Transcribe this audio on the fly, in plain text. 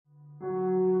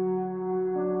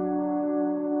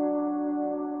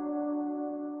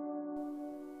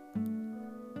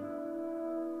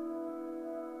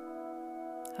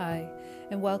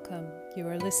and welcome. You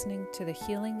are listening to the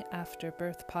Healing After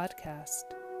Birth podcast.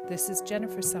 This is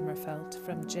Jennifer Sommerfeld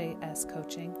from JS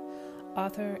Coaching,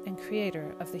 author and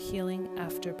creator of the Healing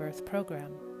After Birth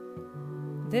program.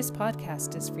 This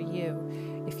podcast is for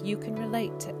you if you can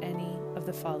relate to any of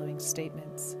the following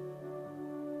statements.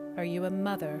 Are you a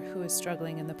mother who is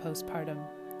struggling in the postpartum?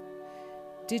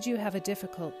 Did you have a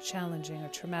difficult, challenging, or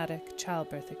traumatic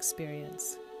childbirth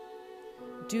experience?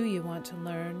 Do you want to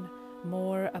learn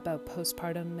more about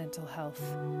postpartum mental health?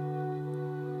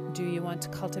 Do you want to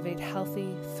cultivate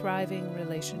healthy, thriving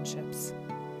relationships?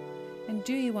 And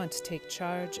do you want to take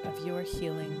charge of your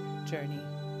healing journey?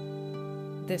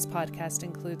 This podcast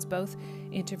includes both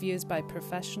interviews by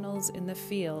professionals in the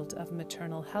field of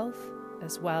maternal health,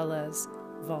 as well as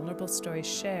vulnerable stories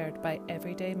shared by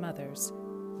everyday mothers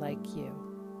like you.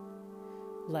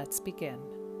 Let's begin.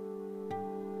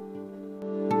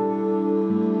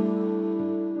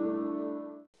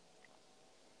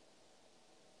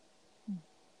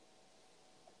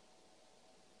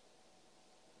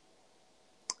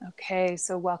 Okay,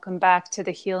 so welcome back to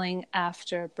the Healing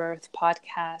After Birth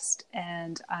podcast,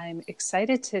 and I'm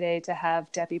excited today to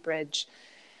have Debbie Bridge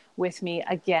with me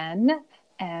again.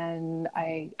 And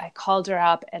I called her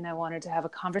up and I wanted to have a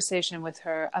conversation with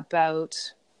her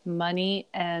about money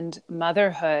and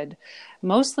motherhood,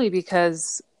 mostly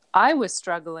because I was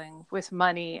struggling with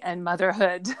money and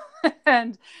motherhood.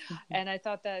 and I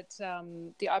thought that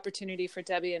the opportunity for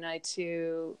Debbie and I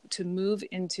to move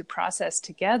into process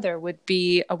together would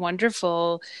be a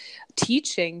wonderful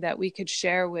teaching that we could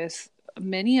share with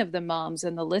many of the moms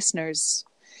and the listeners,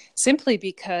 simply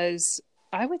because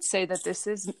I would say that this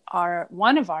is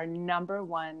one of our number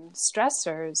one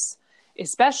stressors,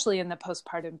 especially in the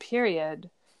postpartum period,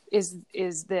 is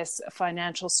this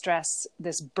financial stress,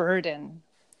 this burden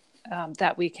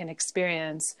that we can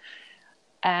experience,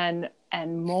 and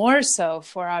more so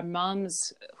for our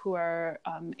moms who are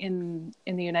in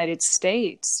the United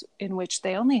States, in which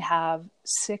they only have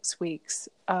 6 weeks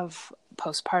of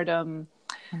postpartum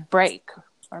break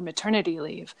or maternity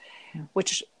leave,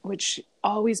 which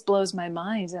always blows my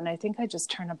mind. And I think I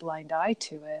just turn a blind eye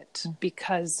to it,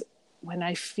 because when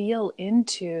I feel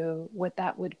into what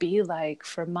that would be like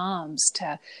for moms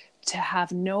to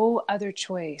have no other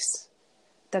choice,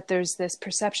 that there's this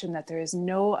perception that there is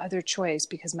no other choice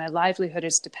because my livelihood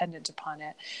is dependent upon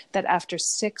it, that after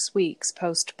 6 weeks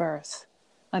post-birth,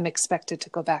 I'm expected to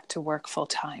go back to work full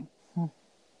time.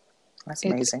 That's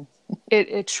amazing.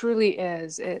 It truly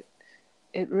is. It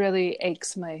really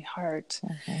aches my heart.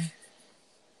 Mm-hmm.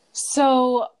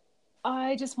 So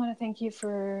I just want to thank you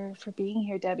for being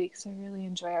here, Debbie, because I really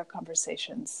enjoy our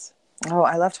conversations. Oh,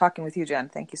 I love talking with you, Jen.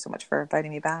 Thank you so much for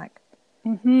inviting me back.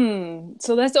 Mm-hmm.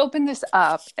 So let's open this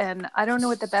up. And I don't know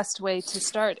what the best way to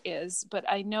start is, but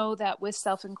I know that with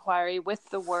self-inquiry, with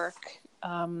the work,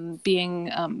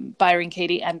 being Byron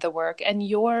Katie and the work, and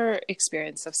your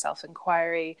experience of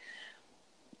self-inquiry,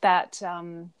 that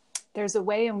there's a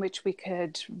way in which we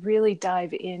could really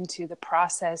dive into the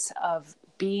process of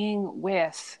being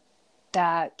with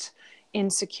that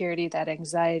insecurity, that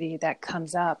anxiety that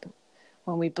comes up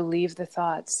when we believe the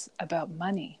thoughts about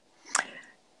money.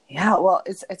 Yeah, well,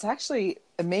 it's actually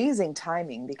amazing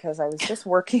timing, because I was just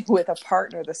working with a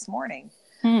partner this morning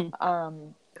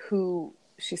who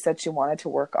she said she wanted to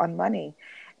work on money.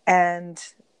 And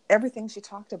everything she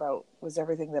talked about was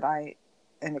everything that I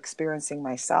am experiencing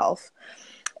myself.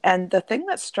 And the thing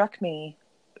that struck me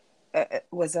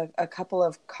was a couple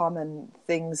of common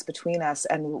things between us,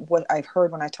 and what I've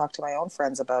heard when I talk to my own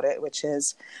friends about it, which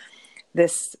is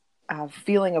this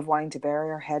feeling of wanting to bury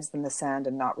our heads in the sand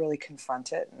and not really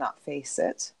confront it, not face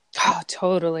it. Oh,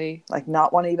 totally. Like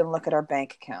not want to even look at our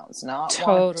bank accounts, not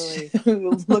totally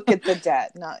want to look at the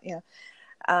debt, not,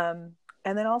 and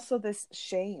then also this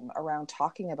shame around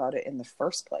talking about it in the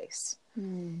first place.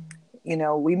 You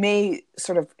know, we may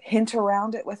sort of hint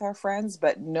around it with our friends,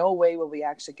 but no way will we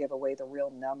actually give away the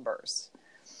real numbers.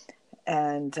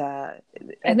 And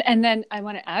then I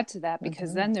want to add to that,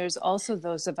 because then there's also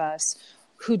those of us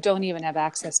who don't even have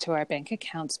access to our bank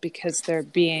accounts because they're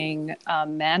being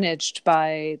managed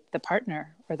by the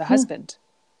partner or the husband.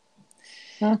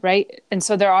 Right. And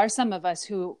so there are some of us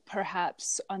who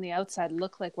perhaps on the outside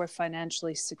look like we're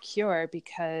financially secure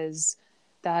because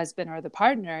the husband or the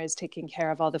partner is taking care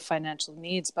of all the financial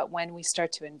needs. But when we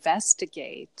start to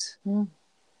investigate,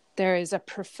 there is a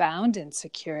profound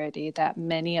insecurity that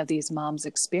many of these moms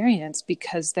experience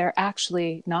because they're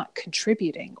actually not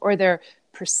contributing, or their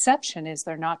perception is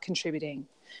they're not contributing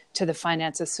to the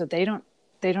finances. So they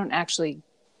don't actually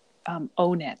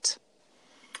own it.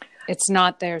 It's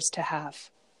not theirs to have.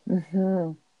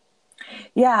 Mm-hmm.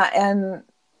 Yeah. And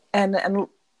And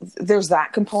there's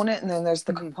that component, and then there's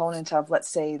the component of, let's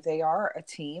say they are a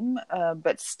team,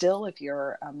 but still, if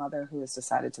you're a mother who has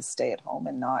decided to stay at home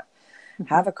and not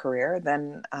have a career,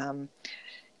 then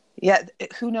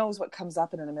who knows what comes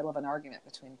up in the middle of an argument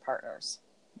between partners.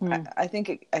 I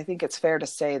think it's fair to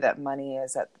say that money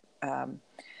is at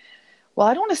well,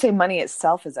 I don't want to say money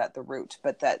itself is at the root,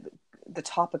 but that the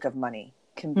topic of money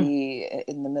can be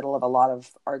in the middle of a lot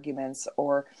of arguments,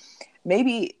 or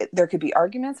maybe there could be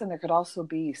arguments and there could also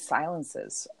be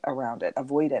silences around it,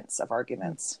 avoidance of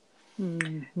arguments.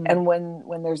 And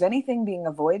when there's anything being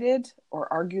avoided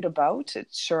or argued about, it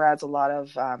sure adds a lot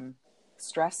of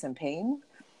stress and pain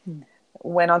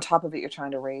when on top of it, you're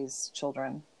trying to raise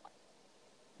children.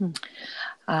 So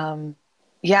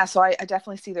I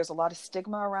definitely see there's a lot of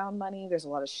stigma around money. There's a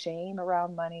lot of shame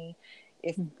around money.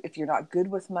 If you're not good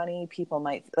with money, people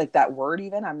might like that word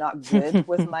even. I'm not good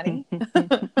with money.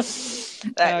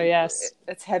 Yes.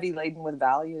 It's heavy laden with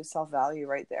value, self-value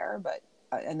right there. But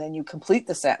and then you complete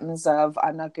the sentence of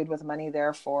I'm not good with money,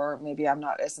 therefore maybe I'm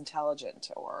not as intelligent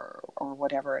or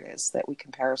whatever it is that we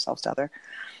compare ourselves to other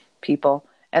people.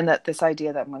 And that this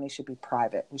idea that money should be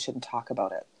private, we shouldn't talk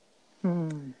about it.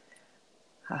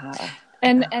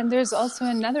 And there's also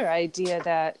another idea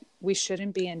that we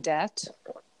shouldn't be in debt.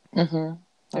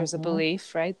 There's a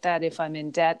belief, right, that if I'm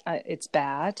in debt, it's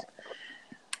bad.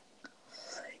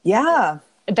 Yeah.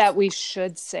 That we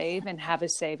should save and have a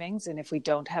savings. And if we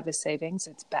don't have a savings,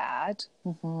 it's bad.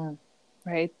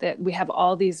 Right? That we have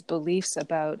all these beliefs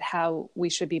about how we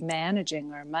should be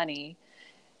managing our money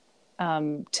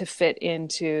to fit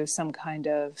into some kind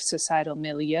of societal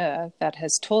milieu that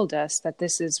has told us that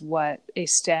this is what a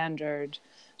standard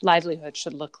livelihood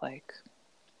should look like.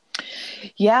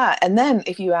 Yeah. And then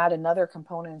if you add another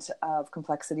component of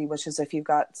complexity, which is if you've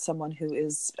got someone who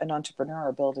is an entrepreneur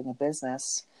or building a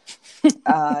business,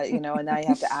 and now you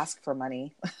have to ask for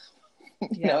money,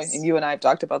 and you and I have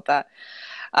talked about that,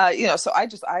 so I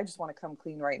just want to come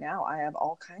clean right now. I have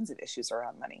all kinds of issues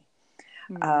around money.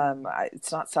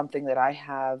 It's not something that I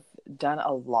have done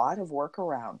a lot of work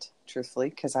around, truthfully,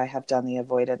 because I have done the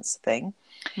avoidance thing.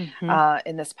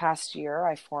 In this past year,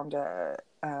 I formed a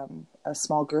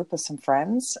small group of some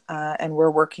friends, and we're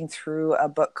working through a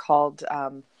book called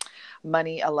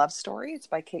Money, a Love Story. It's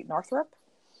by Kate Northrup.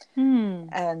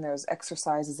 And there's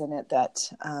exercises in it that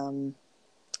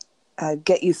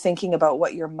get you thinking about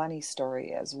what your money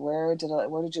story is. Where did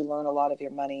you learn a lot of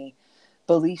your money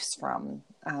beliefs from?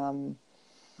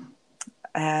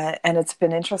 And it's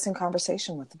been an interesting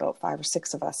conversation with about 5 or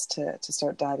 6 of us to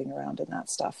start diving around in that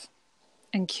stuff.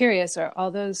 And curious, are all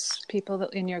those people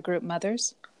in your group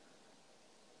mothers?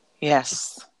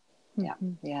 Yes.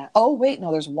 Yeah. Oh, wait,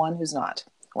 no, there's one who's not.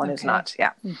 Who's not.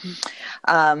 Yeah.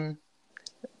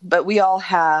 But we all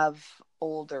have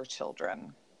older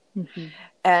children.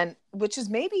 And which is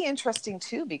maybe interesting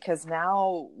too, because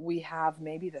now we have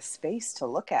maybe the space to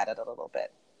look at it a little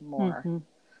bit more.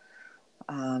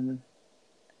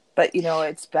 But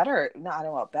it's better. No, I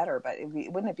don't know about better, but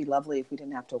wouldn't it be lovely if we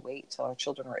didn't have to wait till our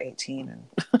children were 18 and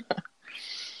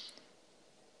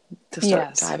to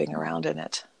start diving around in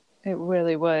it? It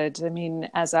really would. I mean,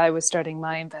 as I was starting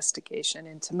my investigation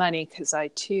into money, because I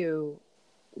too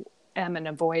am an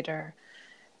avoider,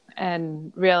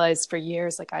 and realized for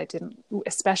years, like I didn't,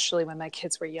 especially when my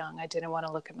kids were young, I didn't want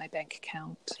to look at my bank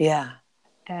account. Yeah.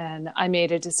 And I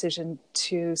made a decision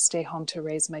to stay home to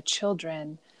raise my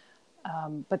children.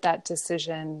 But that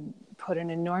decision put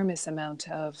an enormous amount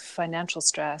of financial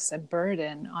stress and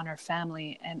burden on our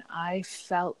family. And I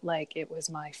felt like it was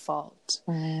my fault.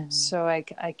 So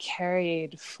I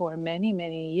carried for many,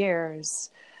 many years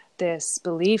this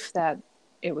belief that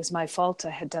it was my fault.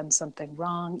 I had done something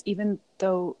wrong, even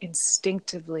though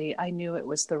instinctively I knew it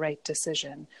was the right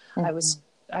decision. I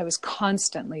was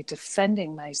constantly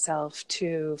defending myself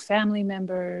to family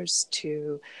members,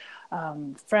 to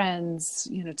friends,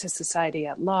 to society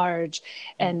at large.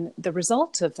 And the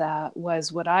result of that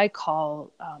was what I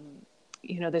call,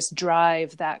 this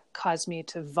drive that caused me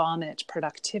to vomit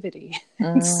productivity.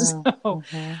 So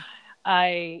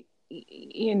I,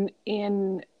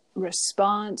 in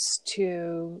response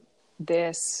to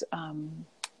this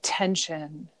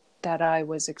tension that I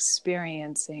was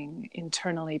experiencing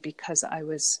internally, because I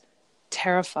was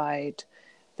terrified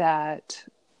that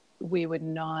we would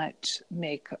not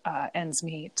make ends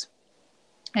meet.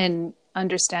 And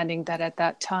understanding that at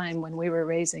that time when we were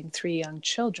raising 3 young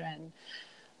children,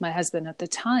 my husband at the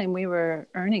time, we were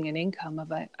earning an income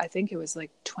of, I think it was like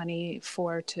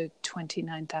 $24,000 to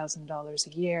 $29,000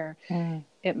 a year.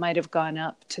 It might have gone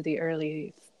up to the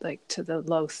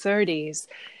low 30s.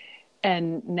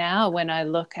 And now when I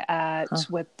look at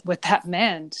what that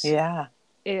meant, Yeah.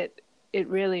 it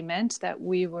really meant that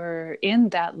we were in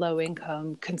that low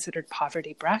income considered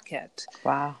poverty bracket.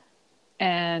 Wow.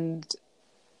 And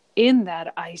in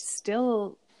that, I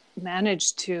still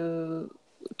managed to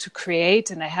create,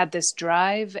 and I had this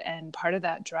drive, and part of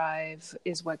that drive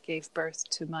is what gave birth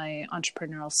to my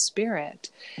entrepreneurial spirit.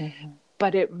 Mm-hmm.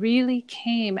 But it really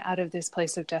came out of this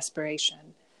place of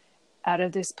desperation, out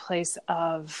of this place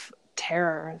of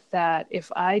terror that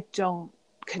if I don't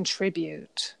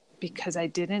contribute, because I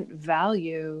didn't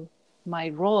value my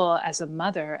role as a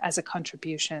mother as a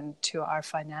contribution to our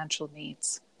financial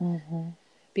needs, mm-hmm.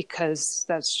 because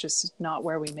that's just not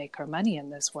where we make our money in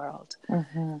this world.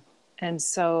 Mm-hmm. And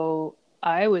so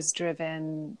I was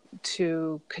driven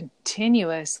to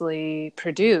continuously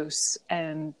produce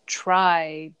and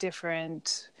try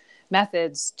different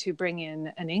methods to bring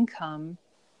in an income.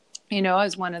 You know, I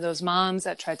was one of those moms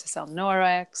that tried to sell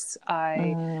Norex.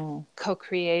 I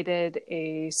co-created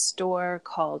a store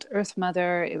called Earth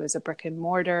Mother. It was a brick and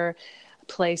mortar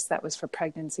place that was for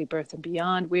pregnancy, birth, and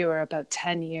beyond. We were about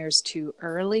 10 years too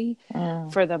early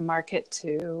for the market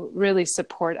to really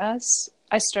support us.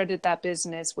 I started that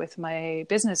business with my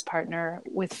business partner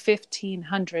with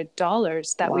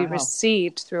 $1,500 that we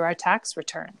received through our tax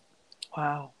return.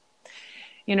 Wow.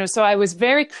 You know, so I was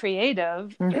very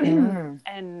creative, mm-hmm.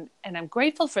 and I'm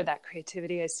grateful for that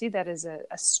creativity. I see that as a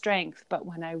strength. But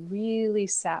when I really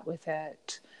sat with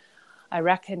it, I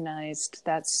recognized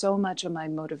that so much of my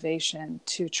motivation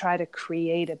to try to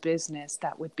create a business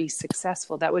that would be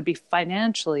successful, that would be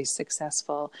financially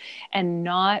successful, and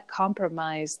not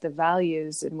compromise the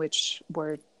values in which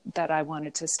were that I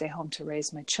wanted to stay home to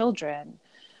raise my children,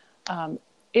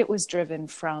 it was driven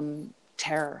from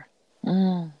terror.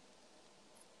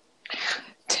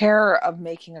 Terror of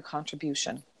making a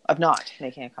contribution, of not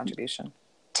making a contribution.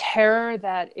 Terror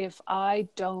that if I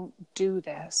don't do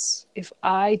this, if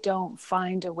I don't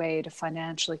find a way to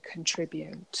financially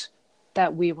contribute,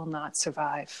 that we will not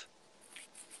survive.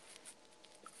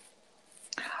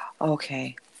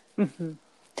 Okay. Mm-hmm.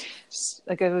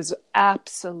 Like, it was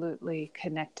absolutely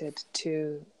connected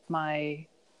to my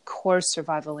core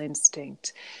survival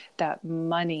instinct that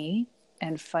money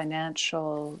and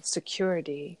financial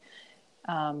security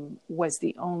was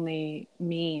the only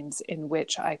means in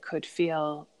which I could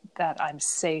feel that I'm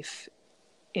safe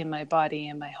in my body,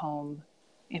 in my home,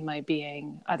 in my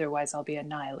being. Otherwise, I'll be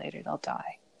annihilated. I'll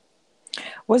die.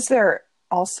 Was there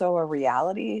also a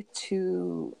reality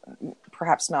to,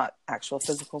 perhaps not actual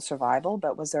physical survival,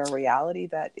 but was there a reality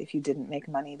that if you didn't make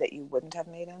money that you wouldn't have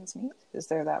made ends meet? Is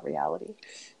there that reality?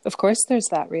 Of course there's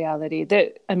that reality.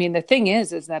 The thing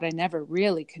is that I never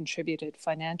really contributed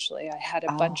financially. I had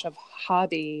a bunch of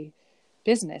hobby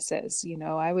businesses. You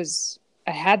know, I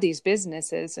had these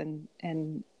businesses and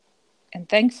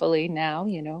thankfully now,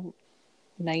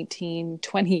 19,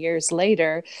 20 years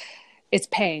later, it's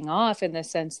paying off in the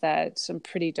sense that I'm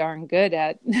pretty darn good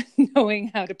at knowing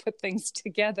how to put things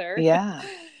together. Yeah.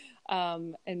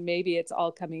 And maybe it's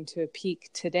all coming to a peak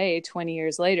today, 20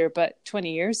 years later. But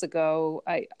 20 years ago,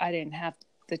 I didn't have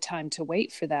the time to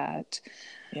wait for that.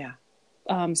 Yeah.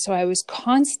 So I was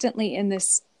constantly in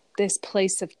this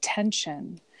place of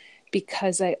tension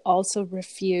because I also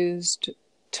refused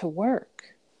to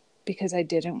work because I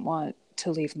didn't want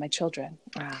to leave my children.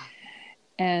 Wow.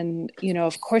 And,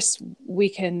 of course, we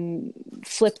can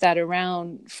flip that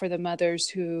around for the mothers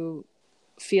who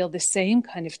feel the same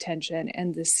kind of tension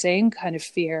and the same kind of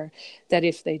fear that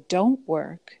if they don't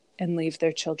work and leave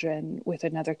their children with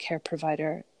another care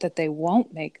provider, that they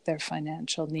won't make their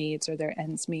financial needs or their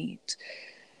ends meet.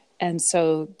 And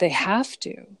so they have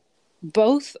to.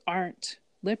 Both aren't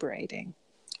liberating.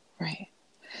 Right.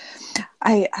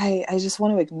 I just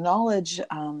want to acknowledge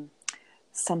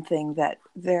something that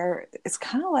it's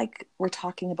kind of like we're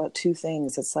talking about two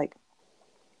things. It's like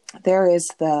there is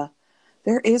the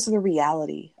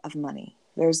reality of money.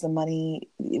 There's the money.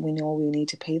 We know we need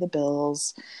to pay the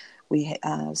bills.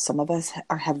 Some of us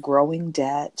have growing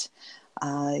debt.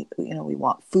 We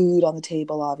want food on the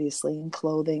table, obviously, and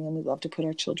clothing, and we love to put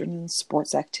our children in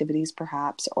sports activities,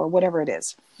 perhaps, or whatever it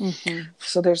is. Mm-hmm.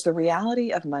 So there's the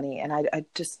reality of money, and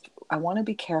I want to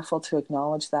be careful to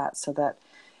acknowledge that, so that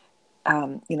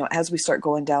as we start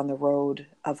going down the road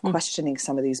of questioning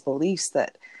some of these beliefs,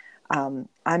 that I'm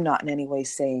not in any way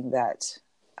saying that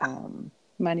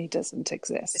money doesn't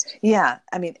exist. Yeah,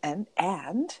 I mean, and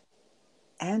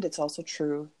it's also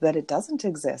true that it doesn't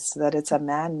exist, that it's a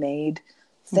man-made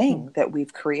thing that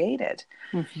we've created.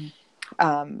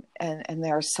 Mm-hmm. And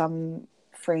there are some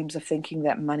frames of thinking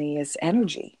that money is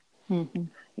energy,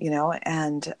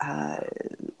 and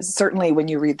certainly when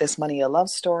you read this Money a Love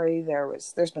Story,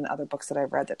 there's been other books that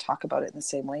I've read that talk about it in the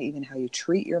same way, even how you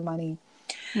treat your money.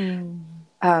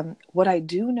 What I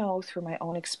do know through my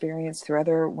own experience, through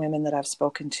other women that I've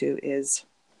spoken to is,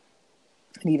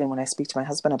 and even when I speak to my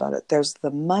husband about it, there's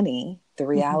the money, the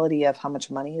reality of how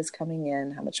much money is coming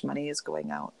in, how much money is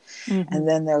going out. And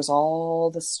then there's all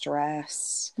the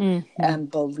stress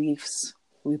and beliefs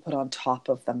we put on top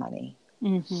of the money.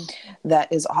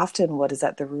 That is often what is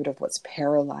at the root of what's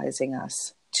paralyzing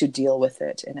us to deal with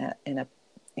it in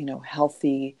a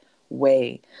healthy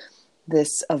way.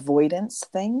 This avoidance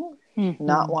thing,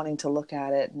 not wanting to look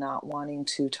at it, not wanting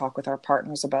to talk with our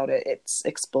partners about it, it's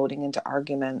exploding into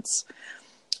arguments.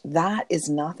 That is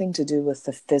nothing to do with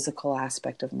the physical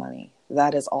aspect of money.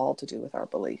 That is all to do with our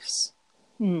beliefs.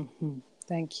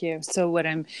 Thank you. So what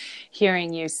I'm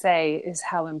hearing you say is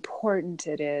how important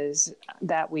it is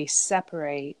that we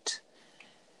separate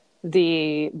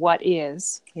the what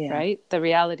is, right? The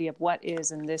reality of what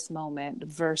is in this moment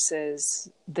versus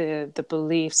the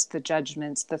beliefs, the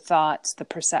judgments, the thoughts, the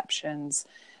perceptions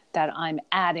that I'm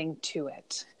adding to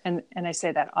it. And I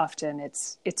say that often,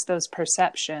 it's those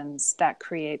perceptions that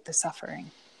create the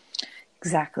suffering.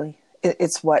 Exactly.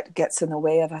 It's what gets in the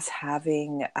way of us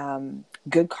having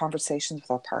good conversations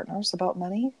with our partners about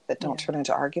money that don't turn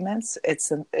into arguments.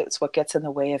 It's what gets in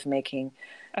the way of making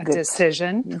good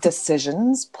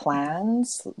decisions,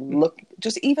 plans.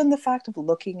 Just even the fact of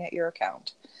looking at your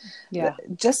account.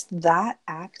 Just that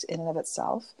act in and of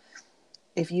itself.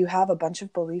 If you have a bunch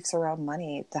of beliefs around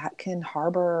money, that can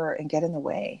harbor and get in the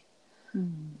way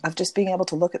of just being able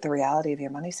to look at the reality of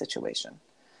your money situation.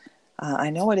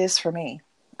 I know it is for me.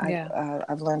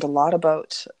 I've learned a lot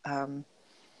about, and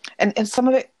some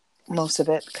of it, most of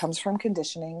it comes from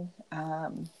conditioning.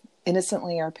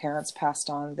 Innocently, our parents passed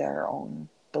on their own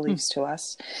beliefs to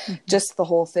us. Just the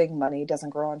whole thing, money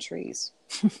doesn't grow on trees.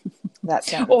 That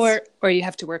sounds... Or you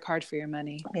have to work hard for your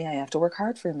money. Yeah, you have to work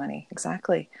hard for your money.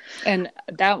 Exactly. And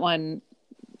that one,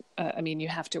 you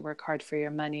have to work hard for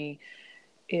your money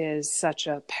is such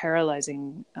a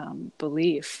paralyzing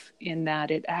belief in that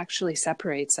it actually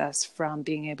separates us from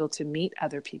being able to meet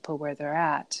other people where they're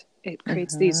at. It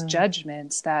creates these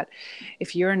judgments that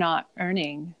if you're not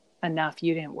earning enough,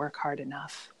 you didn't work hard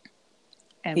enough.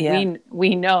 And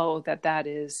we know that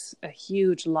is a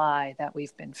huge lie that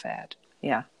we've been fed.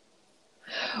 Yeah.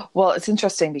 Well, it's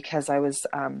interesting because I was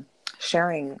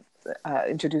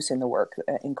introducing the work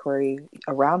inquiry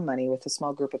around money with a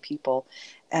small group of people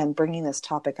and bringing this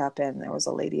topic up. And there was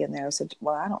a lady in there who said,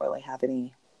 well, I don't really have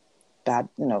any bad,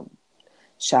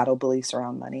 shadow beliefs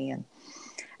around money. And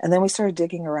then we started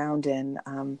digging around in,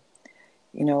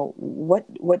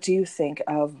 what do you think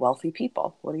of wealthy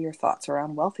people? What are your thoughts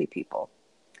around wealthy people?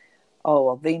 Oh,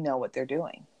 well, they know what they're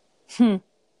doing.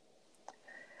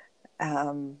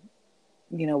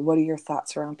 What are your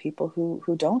thoughts around people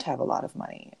who don't have a lot of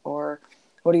money? Or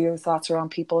what are your thoughts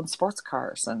around people in sports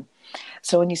cars? And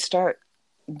so when you start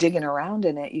digging around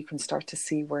in it, you can start to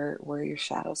see where your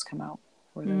shadows come out,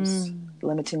 where those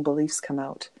limiting beliefs come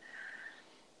out.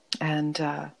 And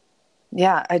I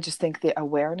just think the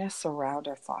awareness around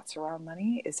our thoughts around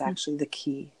money is actually the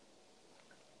key.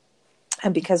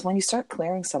 And because when you start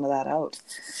clearing some of that out,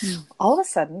 all of a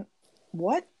sudden,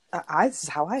 this is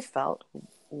how I felt.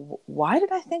 Why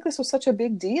did I think this was such a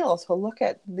big deal to look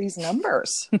at these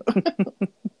numbers?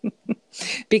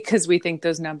 Because we think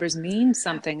those numbers mean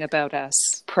something about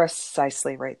us.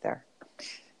 Precisely, right there.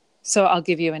 So I'll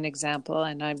give you an example,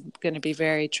 and I'm going to be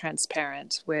very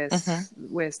transparent with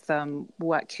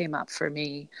what came up for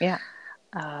me. Yeah.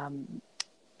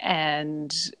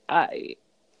 And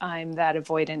I'm that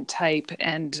avoidant type,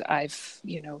 and I've,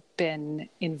 been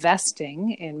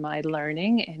investing in my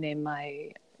learning and in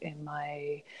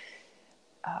my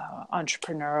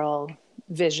entrepreneurial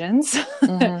visions.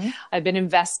 I've been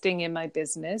investing in my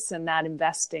business, and that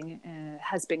investing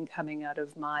has been coming out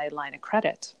of my line of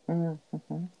credit.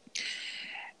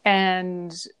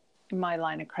 And my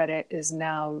line of credit is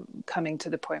now coming to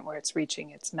the point where it's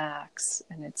reaching its max,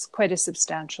 and it's quite a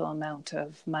substantial amount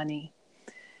of money.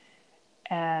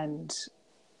 And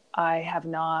I have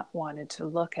not wanted to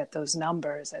look at those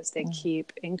numbers as they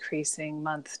keep increasing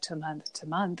month to month to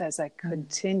month as I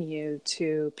continue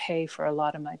to pay for a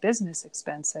lot of my business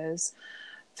expenses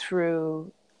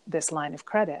through this line of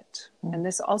credit. And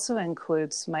this also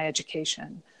includes my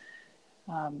education,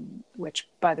 which,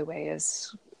 by the way,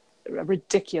 is a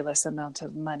ridiculous amount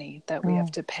of money that we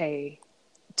have to pay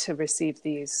to receive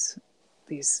these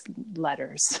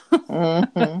letters.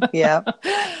 Yeah.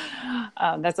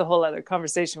 That's a whole other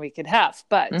conversation we could have.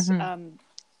 But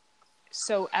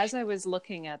so as I was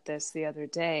looking at this the other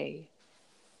day,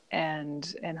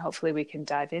 and hopefully we can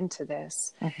dive into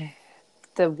this. Mm-hmm.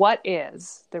 The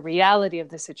reality of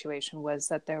the situation was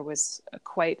that there was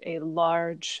quite a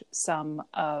large sum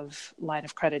of line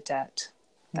of credit debt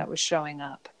that was showing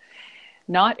up,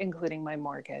 not including my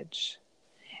mortgage.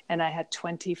 And I had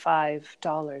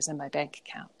 $25 in my bank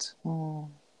account. Mm.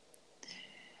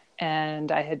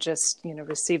 And I had just,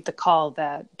 received the call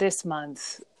that this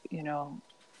month,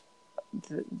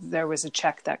 there was a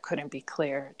check that couldn't be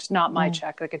cleared. Not my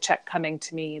check, like a check coming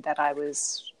to me that I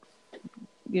was,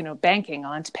 banking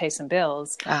on to pay some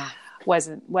bills.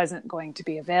 Wasn't going to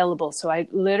be available. So I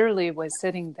literally was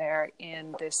sitting there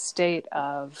in this state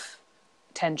of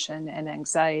tension and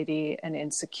anxiety and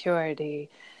insecurity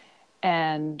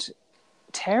and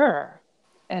terror.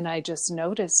 And I just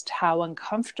noticed how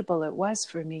uncomfortable it was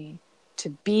for me to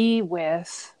be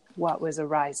with what was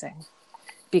arising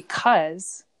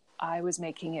because I was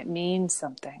making it mean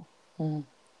something.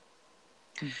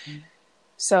 Mm-hmm.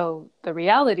 So the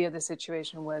reality of the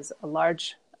situation was a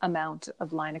large amount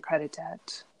of line of credit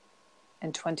debt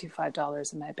and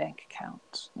 $25 in my bank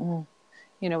account,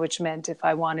 which meant if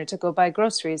I wanted to go buy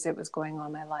groceries, it was going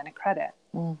on my line of credit.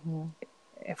 Mm-hmm.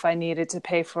 If I needed to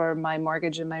pay for my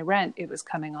mortgage and my rent, it was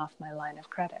coming off my line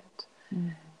of credit. Mm-hmm.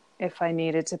 If I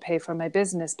needed to pay for my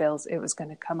business bills, it was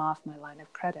going to come off my line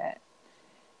of credit.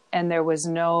 And there was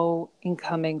no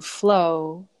incoming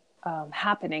flow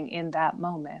happening in that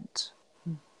moment.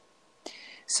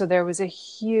 So there was a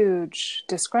huge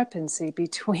discrepancy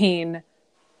between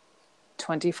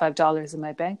 $25 in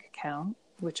my bank account,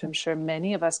 which I'm sure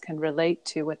many of us can relate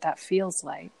to what that feels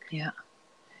like. Yeah.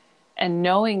 And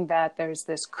knowing that there's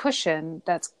this cushion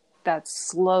that's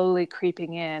slowly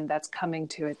creeping in, that's coming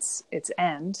to its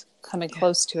end, coming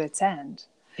close to its end.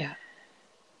 Yeah.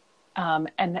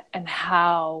 And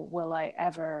how will I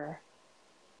ever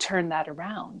turn that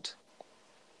around?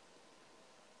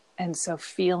 And so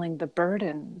feeling the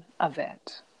burden of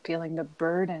it, feeling the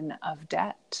burden of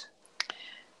debt.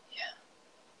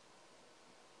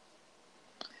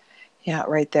 Yeah,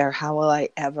 right there. How will I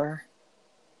ever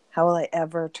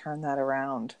turn that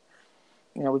around?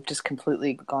 We've just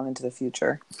completely gone into the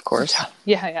future, of course.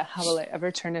 Yeah. How will I ever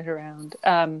turn it around?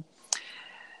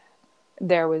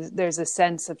 There's a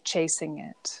sense of chasing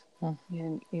it.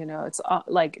 It's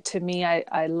like, to me,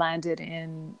 I landed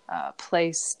in a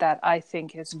place that I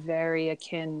think is very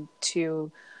akin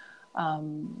to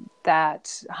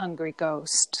that hungry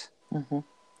ghost,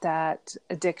 that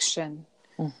addiction,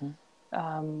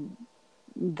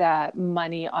 that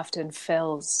money often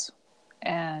fills,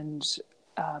 and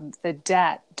the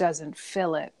debt doesn't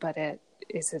fill it, but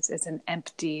it's an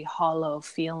empty, hollow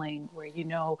feeling where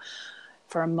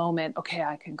for a moment, okay,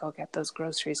 I can go get those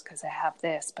groceries because I have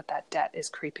this, but that debt is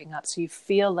creeping up. So you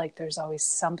feel like there's always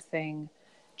something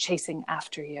chasing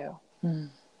after you.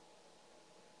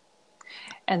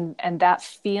 And that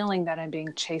feeling that I'm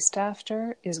being chased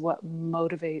after is what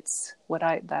motivates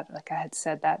like I had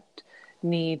said, that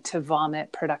need to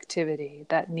vomit productivity,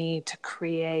 that need to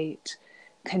create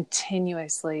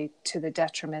continuously to the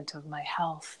detriment of my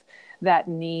health, that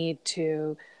need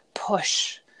to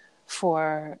push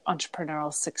for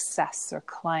entrepreneurial success or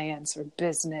clients or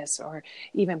business, or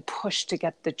even push to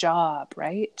get the job,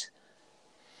 right?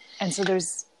 And so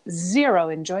there's zero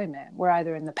enjoyment. We're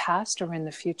either in the past or in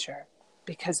the future,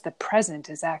 because the present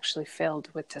is actually filled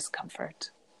with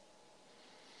discomfort.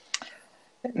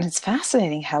 And it's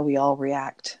fascinating how we all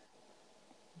react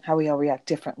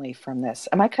differently from this.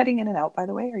 Am I cutting in and out, by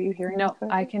the way? Are you hearing me? No,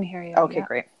 I can hear you. Okay,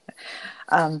 great.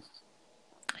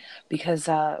 Because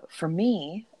for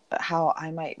me, how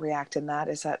I might react in that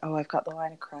is that, I've got the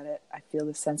line of credit. I feel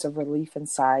this sense of relief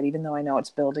inside, even though I know it's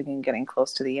building and getting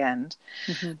close to the end.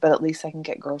 Mm-hmm. But at least I can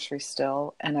get groceries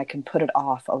still, and I can put it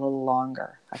off a little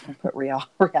longer. I can put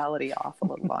reality off a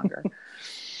little longer.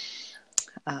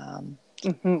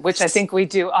 Which I think we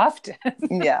do often.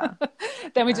 Yeah.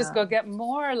 Then we just go get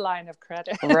more line of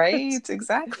credit. Right,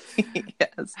 exactly.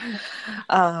 Yes.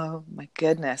 Oh my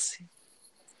goodness.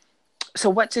 So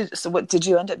what did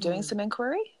you end up doing some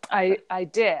inquiry? I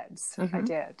did. Mm-hmm. I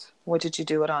did. What did you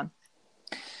do it on?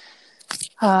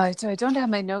 So I don't have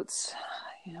my notes.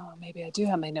 Maybe I do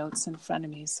have my notes in front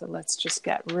of me. So let's just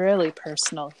get really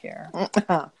personal here.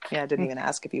 Yeah, I didn't even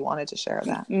ask if you wanted to share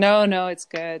that. No, it's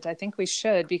good. I think we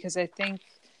should, because I think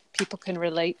people can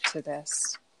relate to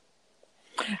this.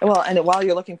 Well, and while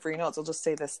you're looking for your notes, I'll just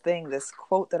say this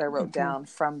quote that I wrote down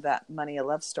from that Money a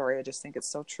Love Story. I just think it's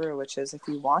so true, which is, if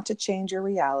you want to change your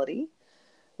reality,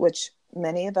 which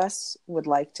many of us would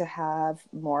like to have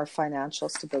more financial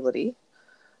stability.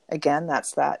 Again,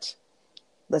 that's that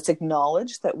let's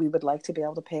acknowledge that we would like to be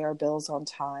able to pay our bills on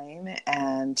time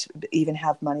and even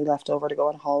have money left over to go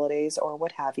on holidays or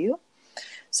what have you.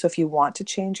 So if you want to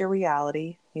change your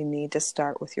reality, you need to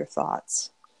start with your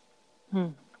thoughts.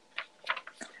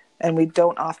 And we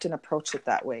don't often approach it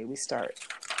that way. We start,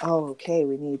 okay,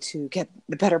 we need to get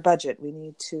a better budget. We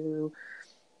need to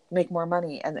make more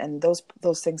money. And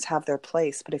those things have their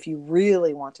place. But if you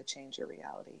really want to change your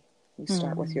reality, you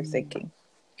start with your thinking.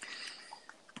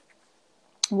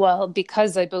 Well,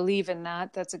 because I believe in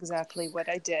that, that's exactly what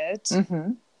I did.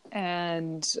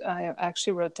 And I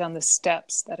actually wrote down the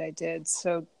steps that I did.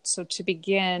 So to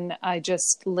begin, I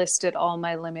just listed all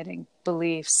my limiting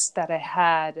beliefs that I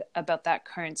had about that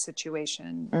current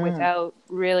situation without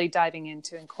really diving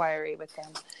into inquiry with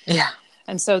them. Yeah.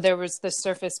 And so there was the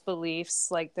surface beliefs,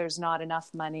 like there's not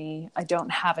enough money, I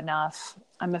don't have enough,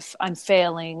 I'm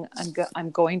failing,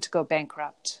 I'm going to go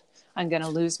bankrupt, I'm going to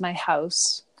lose my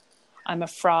house, I'm a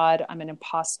fraud, I'm an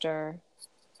imposter.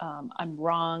 I'm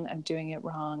wrong. I'm doing it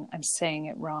wrong. I'm saying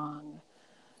it wrong.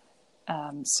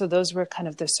 So those were kind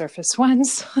of the surface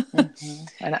ones.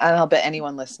 And I'll bet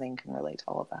anyone listening can relate to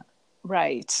all of that.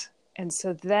 Right. And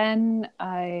so then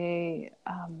I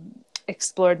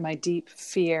explored my deep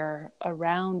fear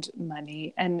around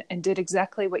money and did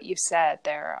exactly what you said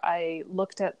there. I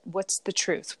looked at what's the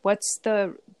truth? What's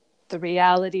the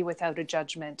reality without a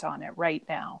judgment on it right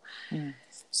now?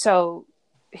 So,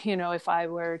 you know, if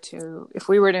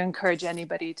we were to encourage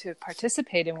anybody to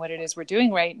participate in what it is we're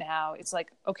doing right now, it's like,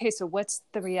 okay, so what's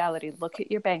the reality? Look at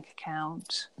your bank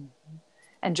account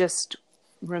and just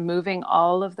removing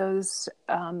all of those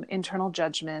internal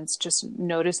judgments, just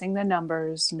noticing the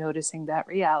numbers, noticing that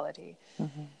reality.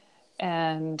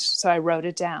 And so I wrote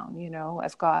it down, you know,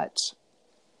 I've got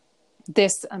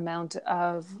this amount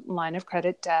of line of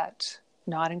credit debt,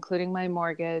 not including my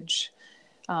mortgage,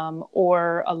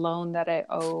 or a loan that I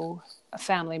owe a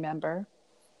family member,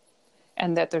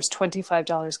 and that there's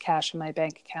 $25 cash in my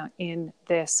bank account in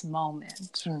this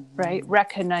moment, right?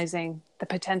 Recognizing the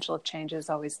potential of change is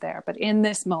always there, but in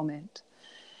this moment,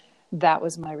 that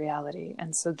was my reality.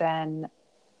 And so then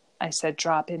I said,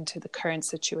 drop into the current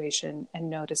situation and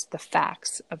notice the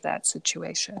facts of that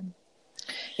situation.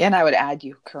 Yeah, and I would add,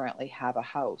 you currently have a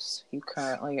house. You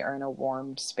currently are in a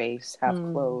warm space, have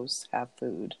clothes, have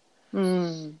food.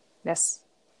 Yes,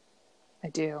 I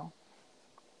do.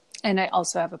 And I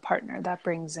also have a partner that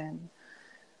brings in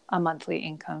a monthly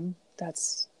income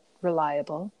that's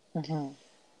reliable.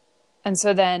 And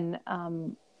so then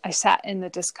I sat in the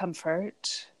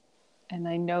discomfort and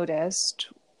I noticed,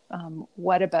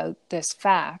 what about this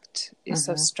fact is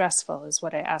so stressful, is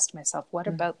what I asked myself. What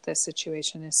about this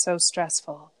situation is so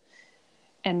stressful?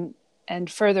 And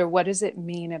further, what does it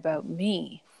mean about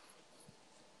me?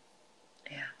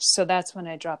 So that's when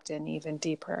I dropped in even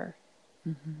deeper.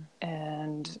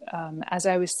 And as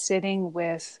I was sitting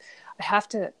with, I have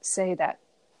to say that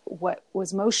what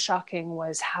was most shocking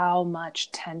was how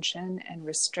much tension and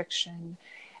restriction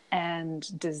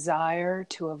and desire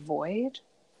to avoid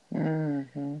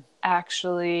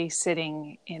actually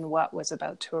sitting in what was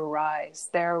about to arise.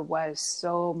 There was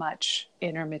so much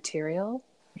inner material.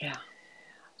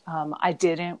 I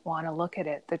didn't want to look at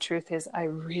it. The truth is, I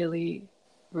really,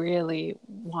 really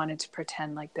wanted to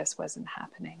pretend like this wasn't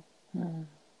happening.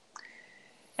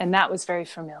 And that was very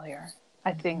familiar.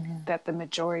 I think that the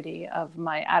majority of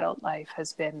my adult life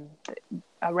has been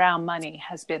around money,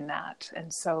 has been that.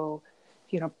 And so,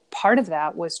 you know, part of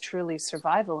that was truly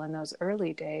survival in those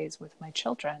early days with my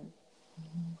children.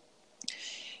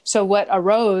 So what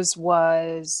arose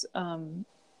was,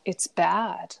 it's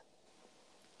bad.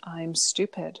 I'm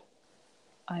stupid.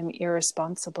 I'm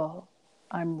irresponsible.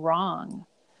 I'm wrong.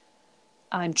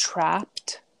 I'm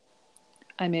trapped.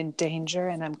 I'm in danger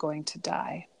and I'm going to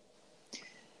die.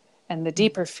 And the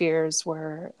deeper fears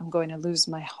were, I'm going to lose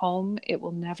my home. It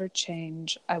will never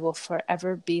change. I will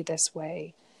forever be this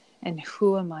way. And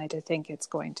who am I to think it's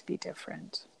going to be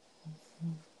different?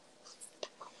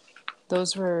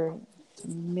 Those were the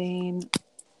main.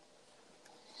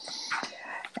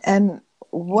 And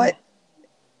what,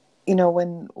 you know,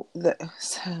 when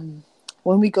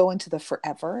we go into the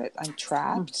forever, I'm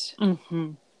trapped.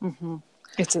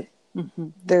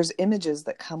 There's images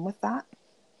that come with that.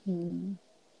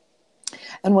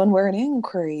 And when we're in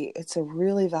inquiry, it's a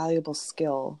really valuable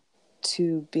skill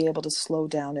to be able to slow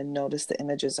down and notice the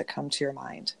images that come to your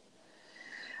mind.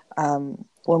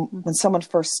 When someone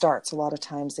first starts, a lot of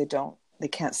times they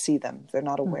can't see them. They're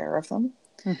not aware of them.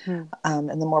 And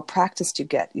the more practiced you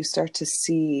get, you start to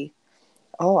see,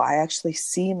 oh, I actually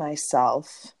see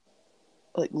myself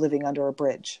like living under a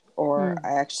bridge, or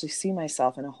I actually see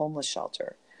myself in a homeless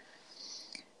shelter.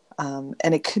 And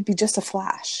it could be just a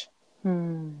flash.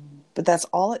 But that's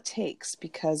all it takes,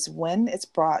 because when it's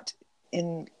brought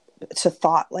in to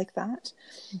thought like that,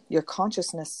 your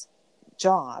consciousness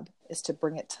job is to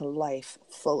bring it to life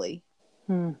fully.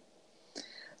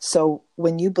 So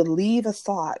when you believe a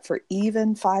thought for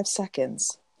even 5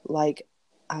 seconds, like,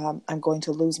 I'm going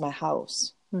to lose my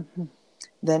house,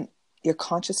 then your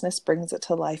consciousness brings it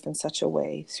to life in such a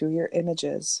way through your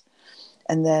images.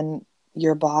 And then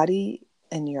your body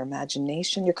and your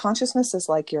imagination, your consciousness is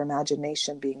like your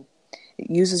imagination it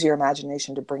uses your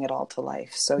imagination to bring it all to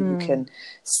life. So you can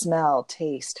smell,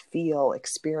 taste, feel,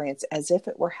 experience as if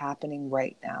it were happening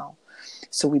right now.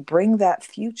 So we bring that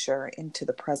future into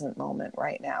the present moment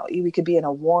right now. We could be in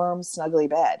a warm, snuggly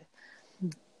bed,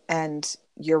 and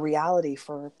your reality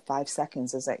for 5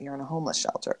 seconds is that you're in a homeless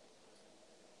shelter.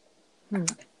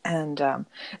 And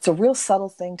it's a real subtle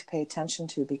thing to pay attention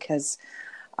to, because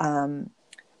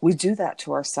we do that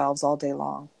to ourselves all day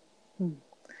long.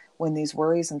 When these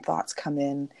worries and thoughts come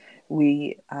in,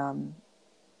 we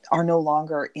are no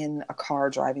longer in a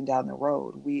car driving down the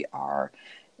road. We are,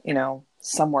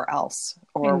 somewhere else,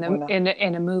 or in a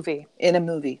movie. In a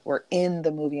movie, we're in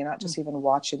the movie. You're not just even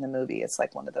watching the movie. It's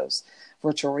like one of those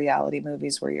virtual reality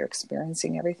movies where you're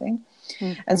experiencing everything.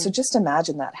 And so just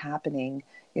imagine that happening,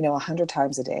 100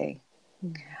 times a day.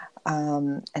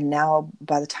 And now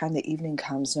by the time the evening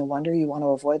comes, no wonder you want to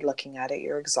avoid looking at it.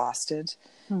 You're exhausted.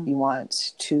 You want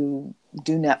to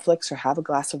do Netflix or have a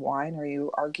glass of wine, or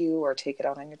you argue or take it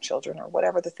out on your children, or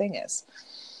whatever the thing is.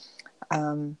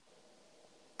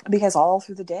 Because all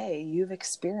through the day, you've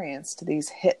experienced these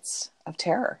hits of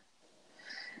terror.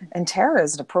 And terror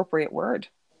is an appropriate word,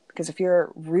 because if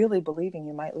you're really believing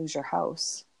you might lose your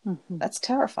house, that's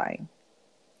terrifying.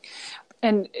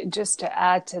 And just to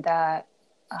add to that,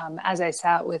 as I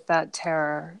sat with that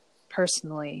terror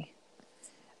personally,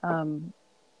 it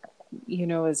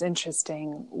was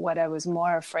interesting. What I was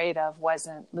more afraid of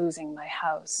wasn't losing my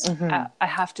house. I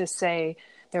have to say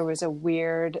there was a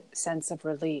weird sense of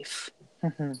relief.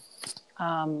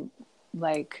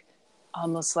 Like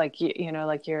almost like,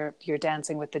 like you're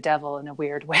dancing with the devil in a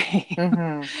weird way,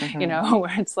 where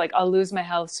it's like, I'll lose my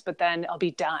house, but then I'll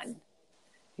be done.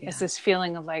 Yeah. It's this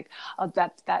feeling of like,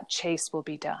 that chase will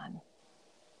be done,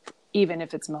 even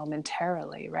if it's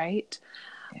momentarily, right?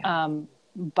 Yeah.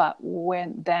 But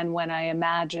when I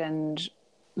imagined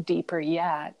deeper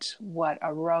yet, what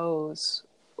arose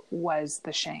was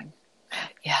the shame.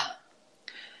 Yeah.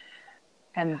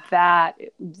 And that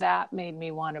made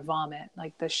me want to vomit.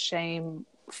 Like the shame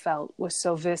was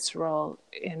so visceral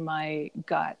in my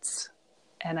guts,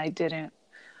 and I didn't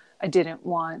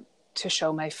want to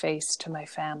show my face to my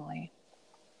family.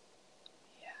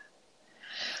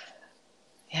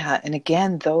 Yeah. And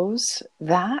again, as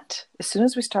soon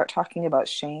as we start talking about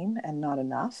shame and not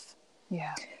enough,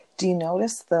 do you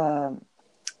notice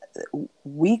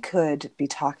we could be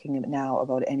talking now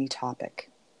about any topic.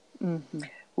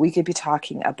 We could be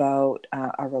talking about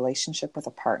a relationship with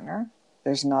a partner.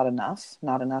 There's not enough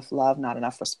love, not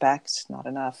enough respect, not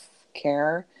enough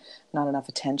care, not enough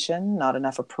attention, not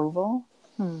enough approval.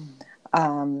 And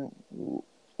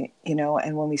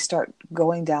when we start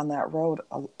going down that road,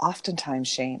 oftentimes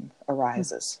shame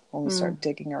arises when we start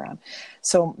digging around.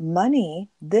 So money,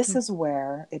 this is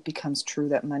where it becomes true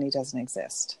that money doesn't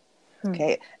exist.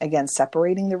 Okay. Again,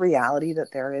 separating the reality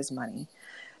that there is money.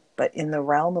 But in the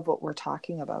realm of what we're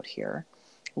talking about here,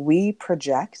 we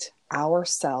project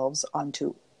ourselves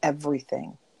onto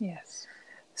everything. Yes.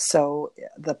 So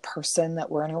the person that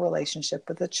we're in a relationship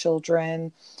with, the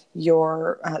children,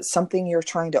 you're something you're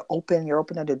trying to open, you're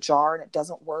opening a jar and it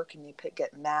doesn't work, and you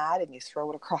get mad and you throw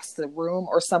it across the room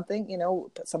or something,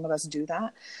 some of us do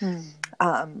that.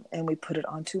 And we put it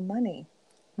onto money.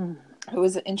 It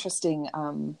was an interesting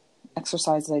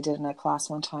exercise that I did in a class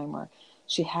one time, where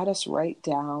she had us write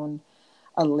down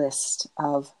a list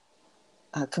of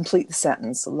complete the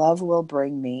sentence, love will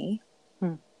bring me.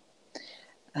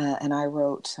 And I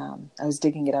wrote, I was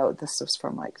digging it out. This was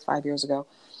from like 5 years ago.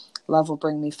 Love will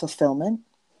bring me fulfillment,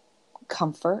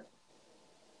 comfort,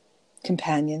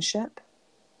 companionship.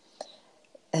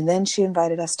 And then she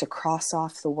invited us to cross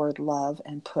off the word love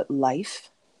and put life.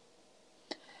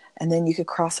 And then you could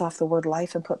cross off the word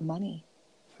life and put money.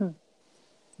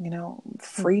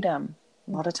 Freedom.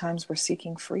 A lot of times we're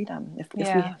seeking freedom.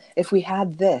 If we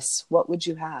had this, what would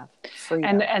you have?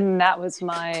 Freedom. And that was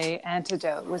my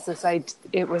antidote.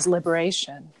 It was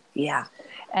liberation. Yeah.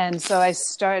 And so I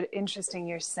started. Interesting,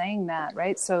 you're saying that,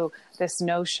 right? So this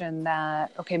notion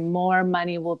that more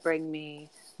money will bring me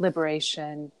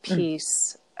liberation,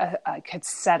 peace, I could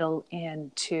settle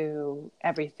into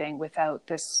everything without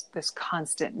this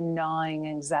constant gnawing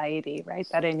anxiety, right?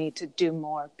 That I need to do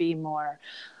more, be more,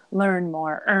 learn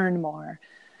more, earn more.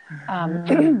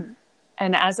 And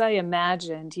as I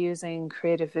imagined using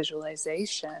creative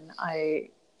visualization, I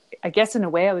guess in a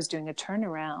way I was doing a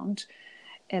turnaround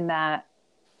in that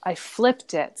I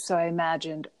flipped it. So I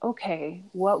imagined, okay,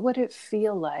 what would it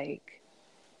feel like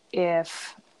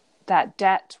if that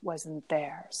debt wasn't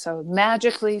there? So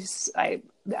magically,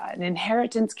 an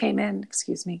inheritance came in,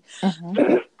 excuse me,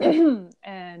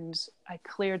 and I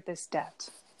cleared this debt.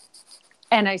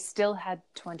 And I still had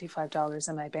 $25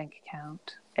 in my bank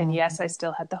account. And yes, I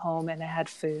still had the home and I had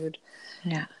food,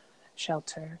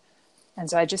 shelter. And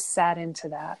so I just sat in to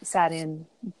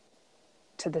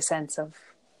the sense of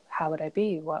how would I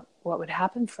be? What would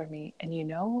happen for me?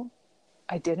 And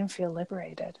I didn't feel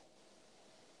liberated.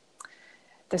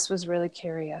 This was really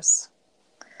curious.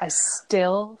 I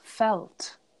still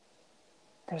felt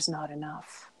there's not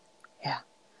enough. Yeah.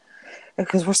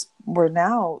 Because we're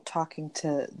now talking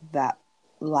to that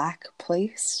lack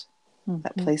place,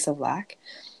 that place of lack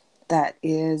that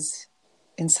is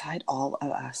inside all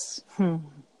of us.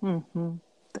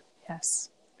 Yes.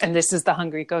 And this is the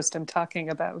hungry ghost I'm talking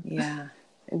about. Yeah.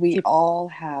 We all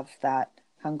have that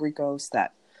hungry ghost,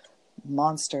 that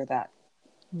monster, that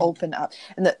open up.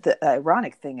 And the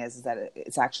ironic thing is that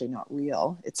it's actually not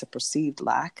real. It's a perceived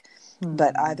lack.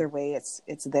 But either way,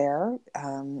 it's there.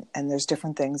 And there's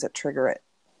different things that trigger it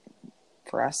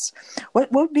for us.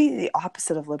 What would be the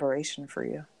opposite of liberation for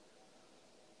you?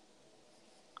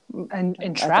 And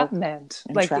entrapment.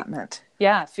 Entrapment.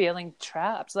 Feeling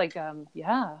trapped.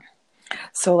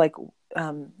 So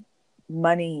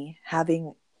money,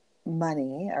 having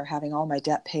money or having all my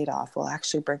debt paid off will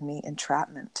actually bring me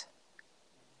entrapment.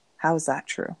 How is that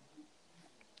true?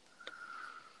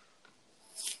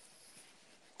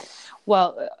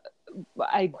 Well,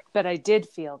 I did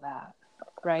feel that,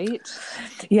 right?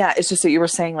 Yeah, it's just that you were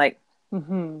saying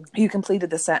you completed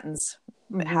the sentence,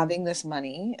 having this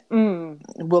money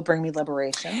will bring me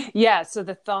liberation. Yeah. So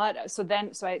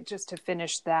I just to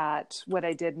finish that, what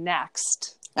I did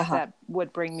next that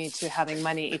would bring me to having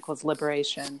money equals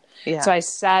liberation. Yeah. So I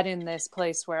sat in this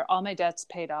place where all my debt's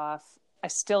paid off. I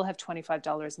still have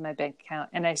 $25 in my bank account,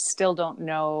 and I still don't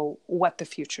know what the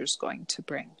future is going to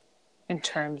bring in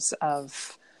terms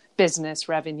of business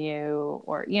revenue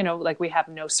or, we have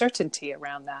no certainty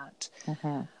around that.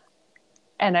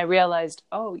 And I realized,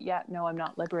 I'm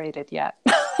not liberated yet.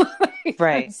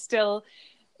 Right. I'm still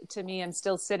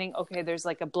sitting, okay, there's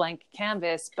like a blank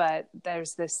canvas, but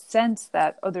there's this sense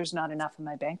that, there's not enough in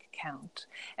my bank account.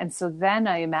 And so then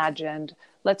I imagined,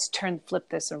 let's flip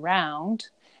this around.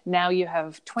 Now you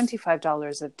have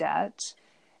 $25 of debt,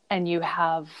 and you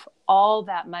have all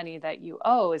that money that you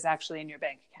owe is actually in your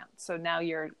bank account. So now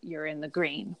you're in the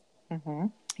green.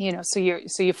 So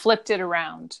you flipped it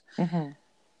around.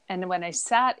 And when I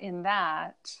sat in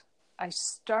that, I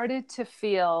started to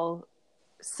feel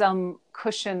some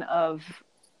cushion of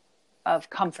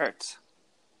comfort.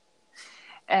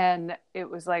 And it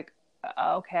was like,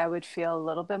 okay, I would feel a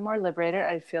little bit more liberated.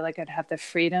 I'd feel like I'd have the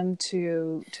freedom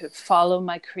to follow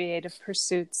my creative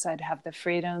pursuits. I'd have the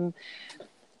freedom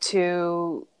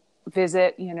to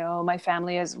visit, my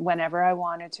family as whenever I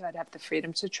wanted to. I'd have the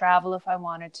freedom to travel if I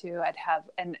wanted to.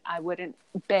 And I wouldn't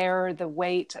bear the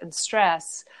weight and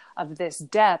stress of this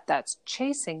debt that's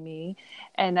chasing me.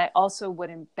 And I also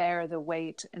wouldn't bear the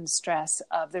weight and stress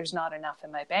of there's not enough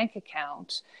in my bank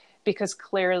account. Because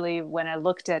clearly, when I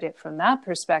looked at it from that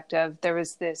perspective, there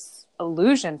was this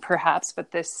illusion, perhaps,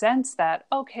 but this sense that,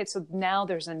 okay, so now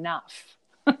there's enough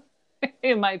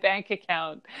in my bank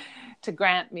account to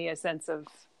grant me a sense of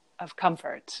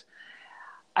comfort.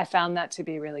 I found that to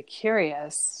be really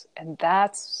curious. And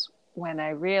that's when I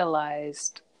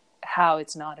realized how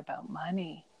it's not about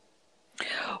money.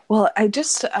 Well, I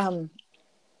just...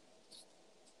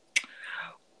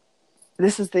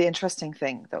 this is the interesting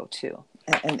thing, though, too.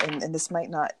 And this might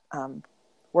not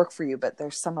work for you, but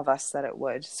there's some of us that it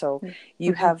would. So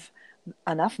you have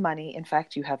enough money. In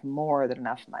fact, you have more than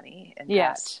enough money in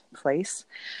that place.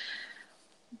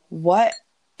 What,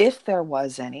 if there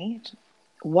was any,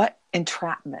 what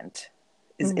entrapment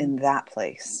is in that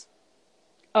place?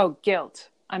 Oh, guilt.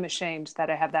 I'm ashamed that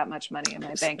I have that much money in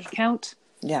my bank account.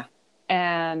 Yeah.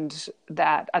 And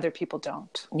that other people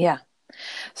don't. Yeah.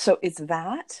 So it's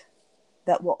that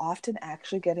will often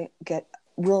actually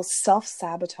will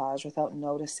self-sabotage without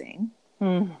noticing,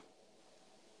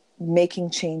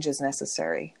 making changes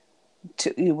necessary.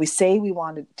 We say we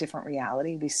want a different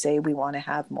reality. We say we want to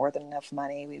have more than enough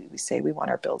money. We say we want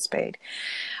our bills paid.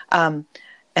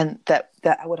 and that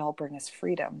would all bring us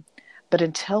freedom. But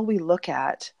until we look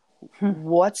at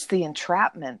what's the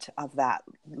entrapment of that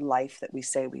life that we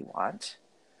say we want,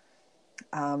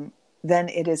 then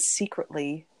it is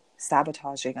secretly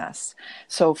sabotaging us.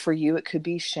 So for you, it could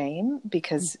be shame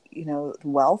because,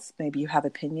 wealth, maybe you have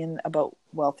opinion about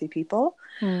wealthy people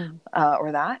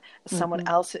or that. Someone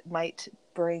else, it might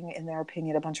bring, in their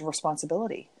opinion, a bunch of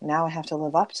responsibility. Now I have to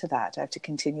live up to that. I have to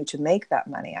continue to make that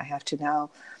money. I have to now,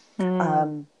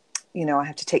 I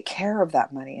have to take care of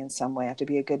that money in some way. I have to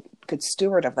be a good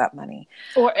steward of that money.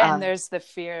 And there's the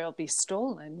fear it'll be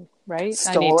stolen, right?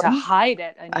 Stolen. I need to hide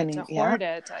it. I need to hoard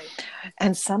it.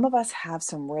 And some of us have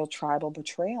some real tribal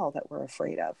betrayal that we're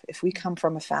afraid of. If we come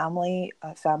from a family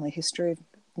history of,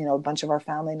 a bunch of our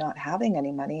family not having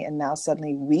any money, and now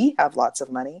suddenly we have lots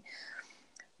of money,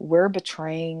 we're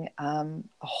betraying a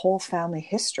whole family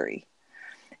history.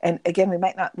 And again, we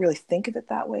might not really think of it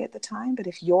that way at the time, but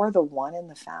if you're the one in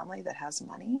the family that has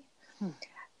money,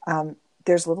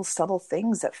 there's little subtle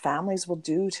things that families will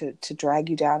do to drag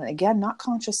you down. And again, not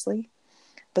consciously,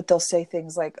 but they'll say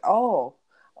things like, oh,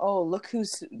 look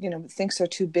who's, thinks they're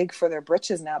too big for their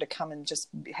britches now to come and just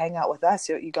hang out with us.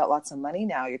 You got lots of money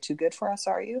now. You're too good for us,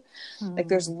 are you? Like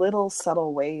there's little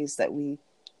subtle ways that we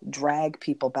drag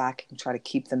people back and try to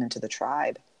keep them into the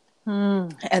tribe.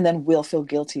 And then we'll feel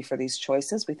guilty for these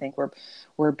choices. We think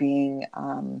we're being,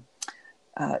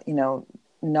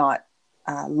 not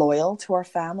loyal to our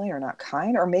family or not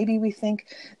kind. Or maybe we think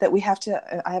that we have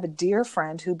to, I have a dear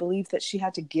friend who believed that she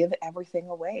had to give everything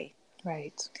away.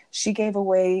 Right. She gave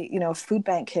away, food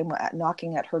bank came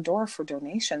knocking at her door for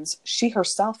donations. She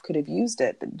herself could have used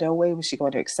it, but no way was she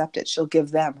going to accept it. She'll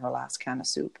give them her last can of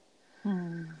soup.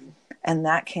 And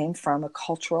that came from a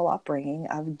cultural upbringing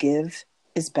of give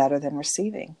is better than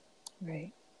receiving.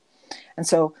 Right. And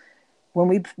so when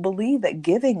we believe that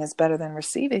giving is better than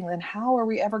receiving, then how are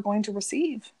we ever going to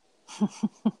receive?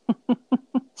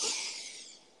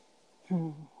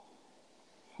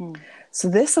 So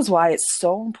this is why it's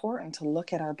so important to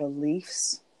look at our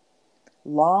beliefs,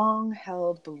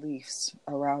 long-held beliefs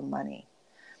around money,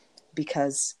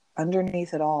 because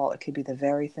underneath it all, it could be the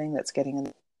very thing that's getting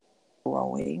in,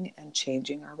 growing and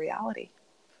changing our reality.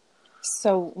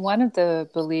 So one of the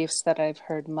beliefs that I've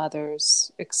heard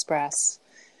mothers express,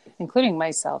 including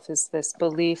myself, is this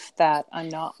belief that I'm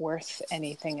not worth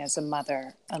anything as a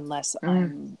mother unless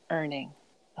I'm earning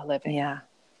a living. Yeah.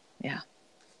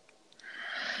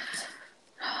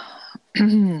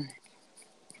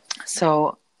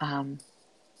 So,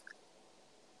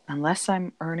 unless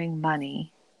I'm earning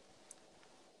money,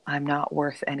 I'm not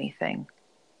worth anything.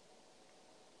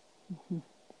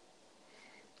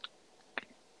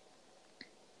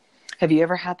 Have you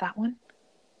ever had that one?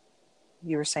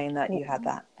 You were saying that you had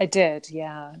that. I did,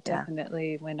 yeah,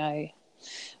 definitely. When I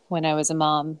was a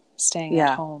mom staying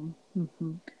at home.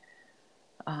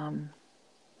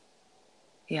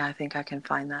 Yeah, I think I can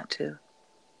find that too.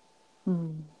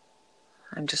 I'm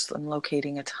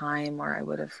locating a time where I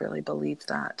would have really believed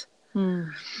that.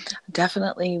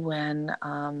 Definitely when,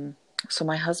 so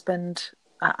my husband,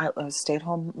 I was a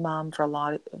stay-at-home mom for a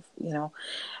lot of,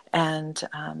 and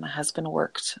my husband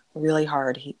worked really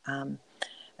hard. And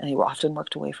he often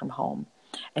worked away from home,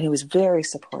 and he was very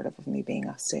supportive of me being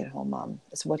a stay-at-home mom.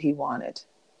 It's what he wanted.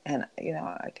 And,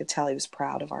 I could tell he was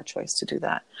proud of our choice to do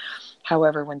that.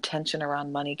 However, when tension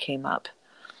around money came up,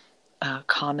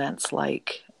 comments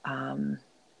like,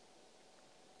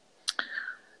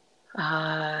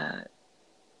 I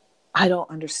don't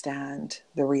understand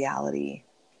the reality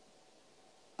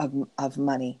of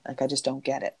money. Like, I just don't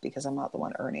get it because I'm not the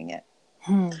one earning it.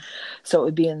 So it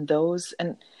would be in those,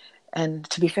 and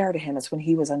to be fair to him, it's when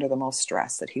he was under the most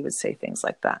stress that he would say things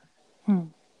like that.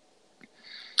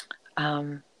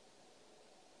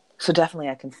 So definitely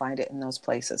I can find it in those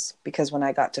places, because when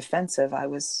I got defensive, I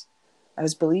was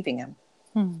believing him.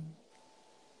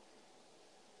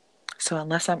 So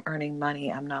unless I'm earning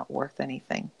money, I'm not worth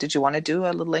anything. Did you want to do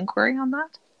a little inquiry on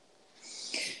that?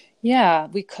 Yeah,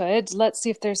 we could. Let's see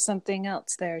if there's something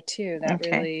else there too that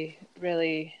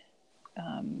really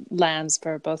lands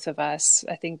for both of us.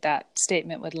 I think that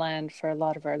statement would land for a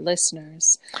lot of our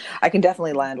listeners. I can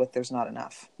definitely land with "there's not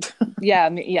enough."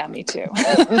 Me too.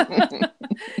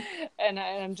 And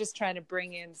I'm just trying to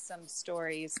bring in some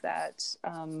stories that,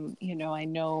 I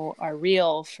know are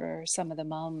real for some of the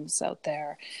moms out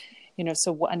there.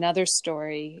 So another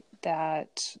story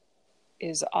that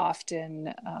is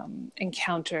often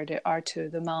encountered are to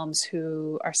the moms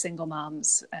who are single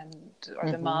moms or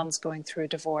the moms going through a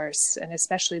divorce, and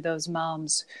especially those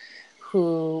moms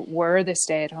who were the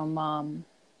stay-at-home mom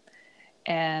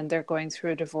and they're going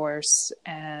through a divorce,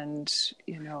 and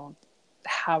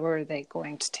how are they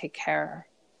going to take care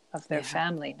of their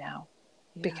family now?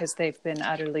 Because they've been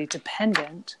utterly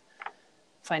dependent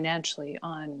financially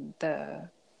on the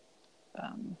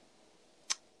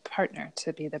partner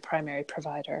to be the primary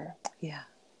provider. Yeah.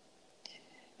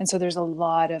 And so there's a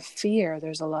lot of fear,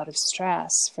 there's a lot of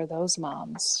stress for those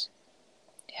moms.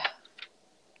 Yeah.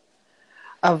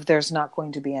 Of there's not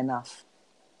going to be enough.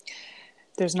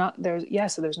 So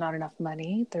there's not enough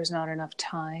money, there's not enough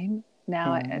time.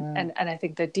 Now, and I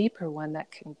think the deeper one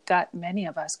that can gut many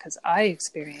of us, because I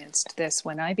experienced this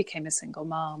when I became a single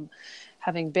mom,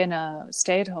 having been a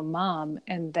stay-at-home mom,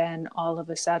 and then all of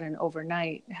a sudden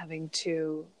overnight having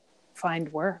to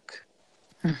find work.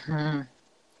 Mm-hmm.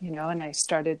 And I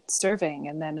started serving,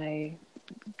 and then I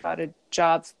got a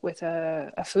job with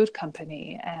a food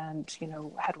company, and,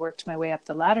 had worked my way up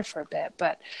the ladder for a bit.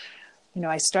 But,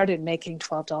 I started making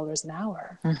 $12 an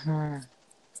hour. Mm-hmm.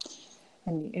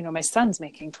 And, my son's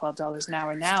making $12 an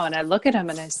hour now. And I look at him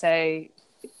and I say,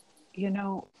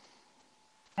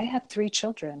 I had 3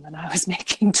 children when I was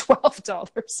making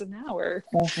 $12 an hour.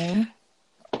 Mm-hmm.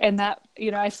 And that,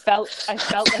 I felt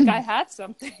like I had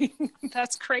something.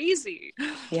 That's crazy.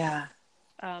 Yeah.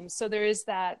 So there is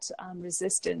that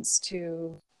resistance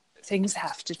to things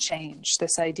have to change.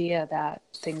 This idea that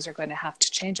things are going to have to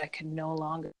change. I can no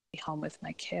longer be home with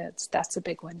my kids. That's a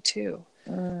big one too.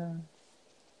 Mm.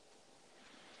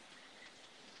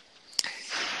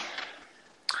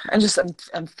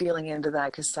 I'm feeling into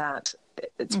that because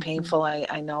it's painful.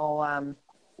 I know,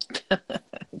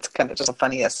 it's kind of just a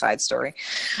funny side story.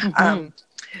 Mm-hmm.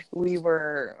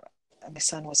 My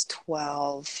son was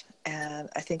 12, and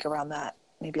I think around that,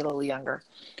 maybe a little younger.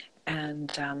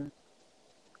 And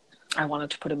I wanted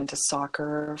to put him into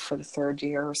soccer for the 3rd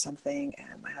year or something.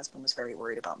 And my husband was very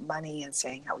worried about money and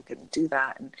saying how we couldn't do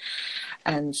that.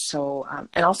 And so,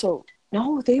 and also,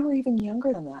 no, they were even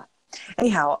younger than that.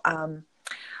 Anyhow,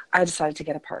 I decided to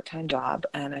get a part-time job,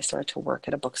 and I started to work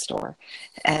at a bookstore,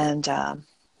 and I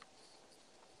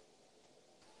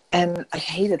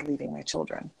hated leaving my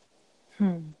children.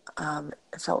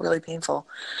 It felt really painful.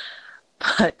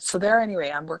 But so there,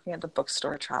 anyway, I'm working at the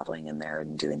bookstore, traveling in there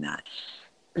and doing that.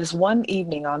 This one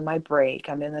evening on my break,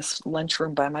 I'm in this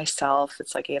lunchroom by myself.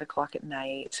 It's like 8:00 at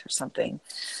night or something.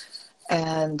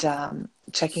 And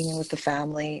checking in with the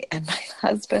family, and my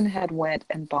husband had went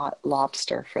and bought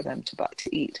lobster for them to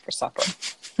eat for supper.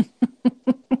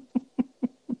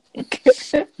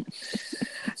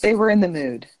 They were in the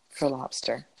mood for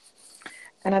lobster.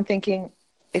 And I'm thinking,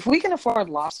 if we can afford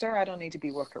lobster, I don't need to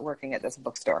be working at this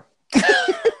bookstore.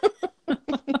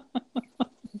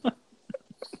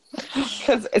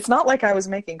 Because it's not like I was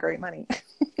making great money.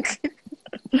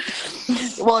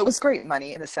 Well, it was great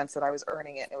money in the sense that I was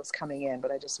earning it. It was coming in,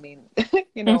 but I just mean,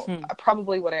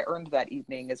 probably what I earned that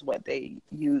evening is what they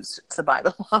used to buy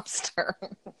the lobster.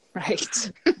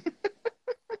 Right.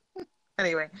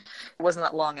 Anyway, it wasn't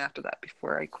that long after that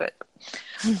before I quit.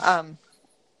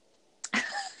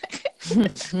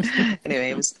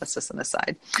 Anyway, that's just an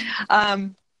aside.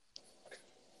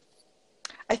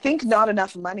 I think not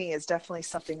enough money is definitely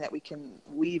something that we can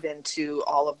weave into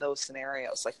all of those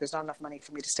scenarios. Like, there's not enough money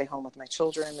for me to stay home with my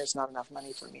children. There's not enough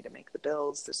money for me to make the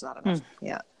bills. There's not enough.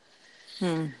 Yeah.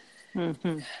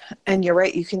 Mm-hmm. And you're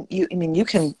right. You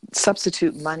can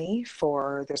substitute money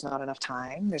for there's not enough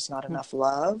time. There's not enough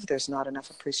love. There's not enough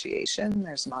appreciation.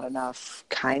 There's not enough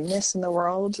kindness in the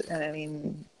world. And I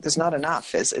mean, there's not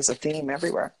enough is a theme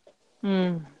everywhere.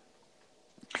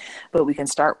 But we can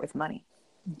start with money.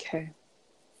 Okay.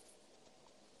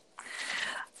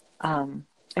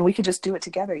 And we could just do it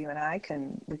together. You and I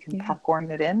we can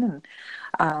popcorn it in, and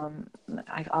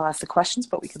I'll ask the questions,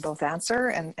 but we can both answer,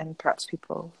 and perhaps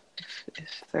people,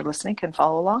 if they're listening, can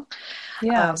follow along.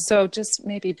 Yeah. So just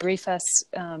maybe brief us.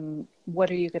 What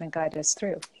are you going to guide us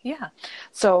through? Yeah.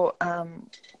 So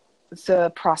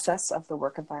the process of the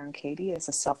work of Byron Katie is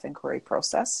a self-inquiry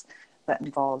process that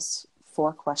involves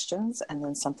 4 questions and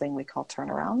then something we call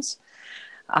turnarounds.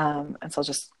 And so I'll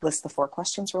just list the 4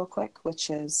 questions real quick, which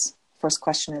is, first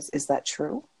question is that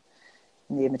true?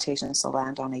 And the invitation is to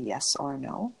land on a yes or a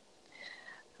no.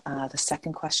 The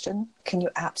second question, can you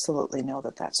absolutely know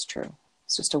that that's true?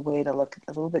 It's just a way to look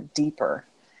a little bit deeper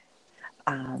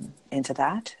into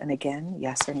that. And again,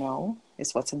 yes or no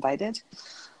is what's invited.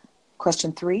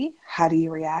 Question 3, how do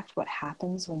you react? What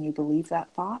happens when you believe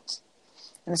that thought?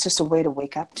 And it's just a way to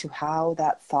wake up to how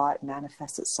that thought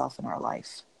manifests itself in our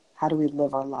life. How do we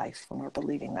live our life when we're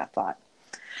believing that thought?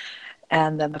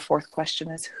 And then the 4th question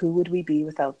is, who would we be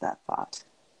without that thought?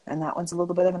 And that one's a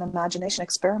little bit of an imagination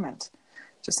experiment.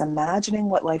 Just imagining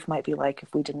what life might be like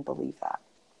if we didn't believe that.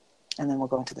 And then we'll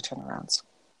go into the turnarounds.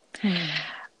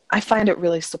 I find it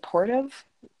really supportive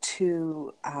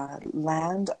to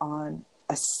land on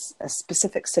a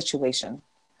specific situation.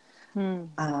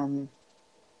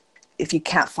 If you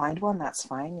can't find one, that's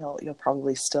fine. You'll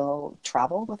probably still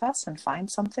travel with us and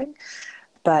find something.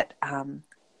 But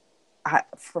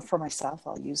for myself,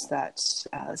 I'll use that.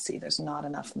 Let's see, there's not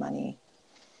enough money.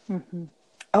 Mm-hmm.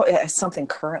 Oh, it's something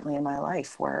currently in my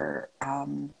life where,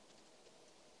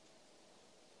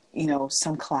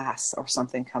 some class or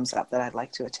something comes up that I'd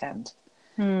like to attend.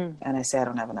 And I say, I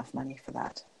don't have enough money for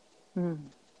that.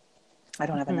 I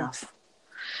don't have enough.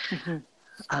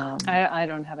 I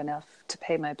don't have enough to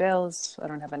pay my bills. I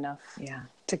don't have enough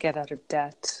to get out of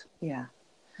debt. Yeah.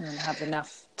 I don't have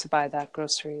enough to buy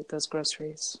those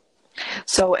groceries.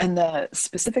 So in the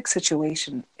specific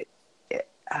situation,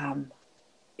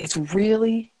 it's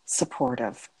really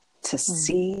supportive to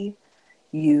see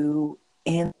you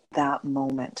in that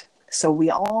moment. So we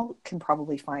all can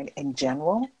probably find in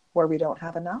general where we don't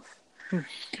have enough,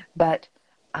 but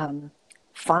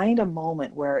find a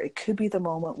moment where it could be the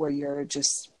moment where you're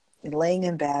just laying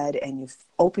in bed and you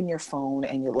open your phone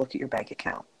and you look at your bank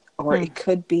account. Or it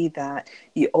could be that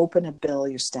you open a bill,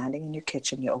 you're standing in your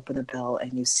kitchen, you open a bill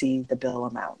and you see the bill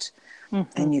amount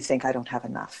and you think, I don't have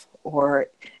enough.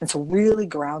 And so really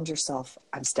ground yourself.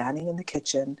 I'm standing in the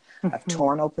kitchen, I've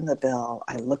torn open the bill,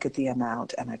 I look at the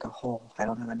amount and I go, oh, I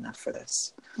don't have enough for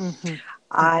this.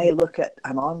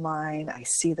 I'm online, I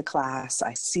see the class,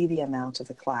 I see the amount of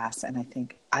the class and I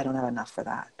think, I don't have enough for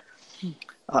that.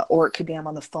 Or it could be I'm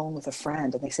on the phone with a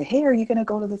friend and they say, hey, are you going to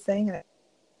go to the thing? And I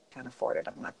can't afford it,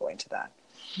 I'm not going to that.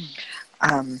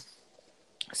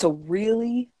 So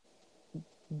really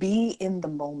be in the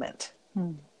moment,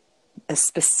 as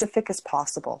specific as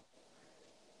possible.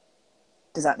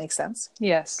 Does that make sense?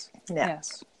 Yes. Yeah.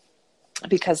 Yes.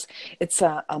 Because it's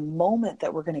a moment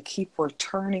that we're going to keep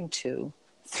returning to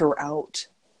throughout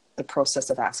the process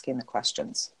of asking the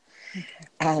questions.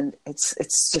 And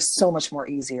it's just so much more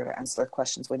easier to answer the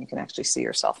questions when you can actually see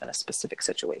yourself in a specific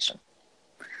situation.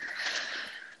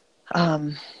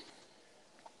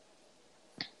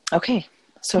 Okay.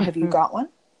 So have you got one?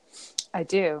 I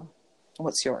do.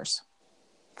 What's yours?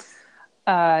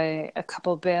 A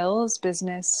couple bills,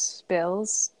 business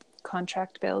bills,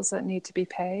 contract bills that need to be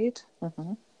paid.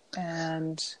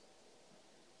 And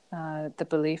the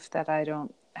belief that I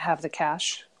don't have the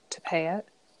cash to pay it.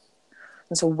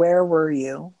 And so where were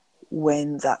you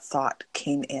when that thought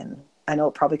came in? I know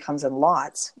it probably comes in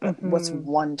lots, but what's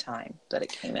one time that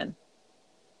it came in?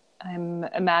 I'm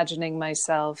imagining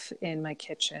myself in my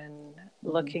kitchen,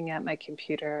 looking at my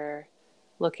computer,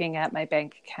 looking at my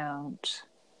bank account,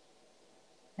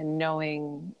 and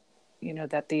knowing,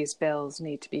 that these bills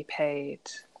need to be paid.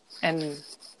 And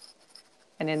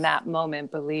in that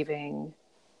moment, believing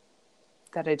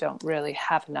that I don't really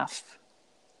have enough.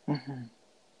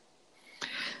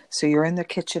 So you're in the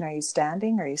kitchen. Are you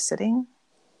standing? Are you sitting?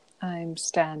 I'm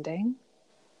standing.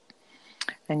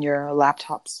 And your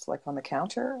laptop's like on the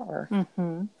counter, or?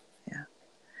 Yeah.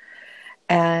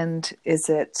 And is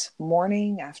it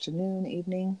morning, afternoon,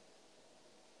 evening?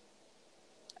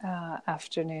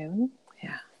 Afternoon.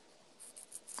 Yeah.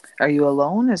 Are you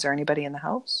alone? Is there anybody in the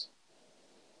house?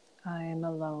 I'm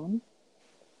alone.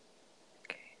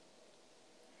 Okay.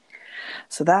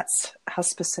 So that's how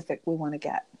specific we want to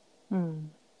get.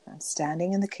 I'm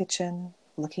standing in the kitchen,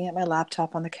 looking at my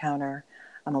laptop on the counter.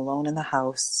 I'm alone in the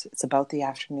house. It's about the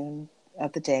afternoon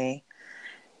of the day.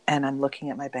 And I'm looking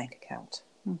at my bank account.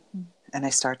 And I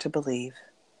start to believe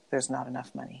there's not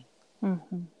enough money.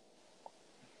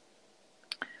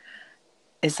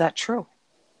 Is that true?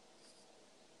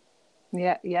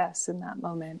 Yeah. Yes. In that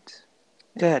moment.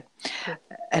 Good.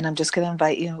 And I'm just going to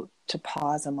invite you to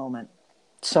pause a moment.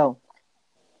 So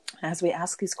as we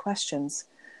ask these questions,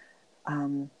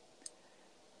 the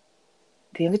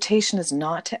invitation is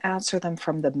not to answer them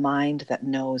from the mind that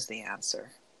knows the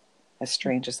answer, as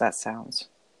strange as that sounds.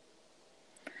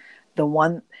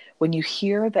 When you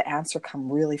hear the answer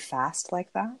come really fast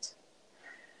like that,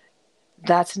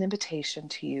 that's an invitation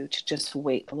to you to just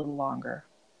wait a little longer.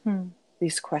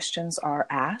 These questions are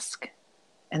ask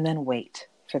and then wait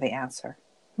for the answer.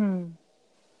 And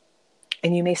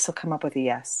you may still come up with a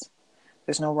yes.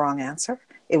 There's no wrong answer.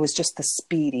 It was just the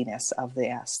speediness of the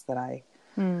yes that I...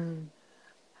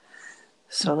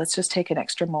 So let's just take an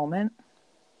extra moment,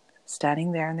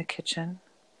 standing there in the kitchen,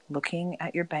 looking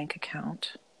at your bank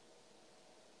account.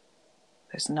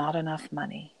 There's not enough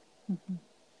money.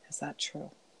 Is that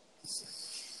true?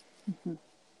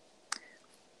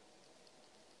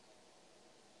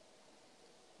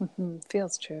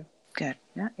 Feels true. Good.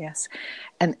 Yeah. Yes.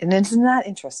 And isn't that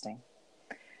interesting?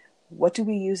 What do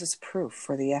we use as proof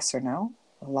for the yes or no?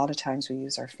 A lot of times we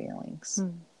use our feelings.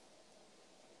 Mm.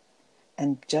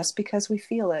 And just because we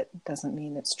feel it doesn't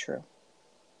mean it's true.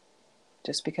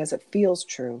 Just because it feels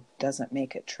true doesn't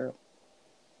make it true.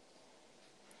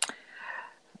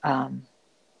 I'm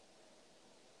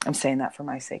saying that for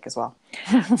my sake as well.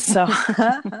 So,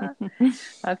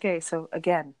 okay, so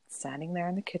again, standing there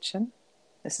in the kitchen.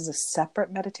 This is a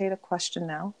separate meditative question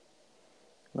now.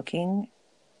 Looking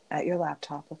at your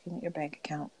laptop, looking at your bank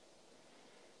account.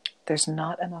 There's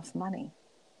not enough money.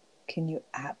 Can you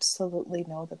absolutely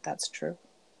know that that's true?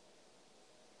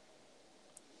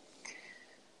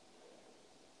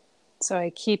 So I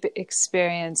keep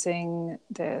experiencing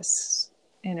this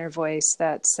inner voice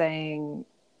that's saying,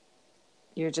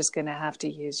 you're just going to have to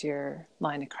use your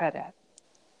line of credit.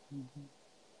 Mm-hmm.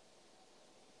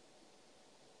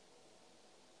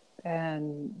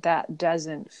 And that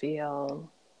doesn't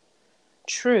feel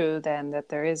true then, that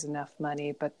there is enough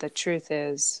money. But the truth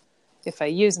is, if I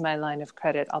use my line of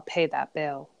credit, I'll pay that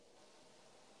bill.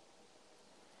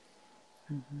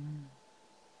 Mm-hmm.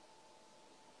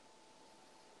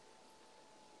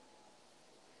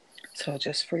 So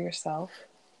just for yourself,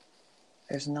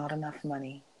 there's not enough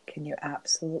money. Can you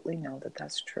absolutely know that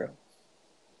that's true?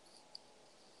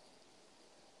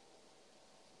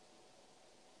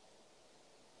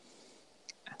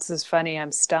 This is funny,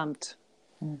 I'm stumped.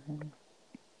 Mm-hmm.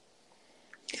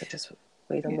 So just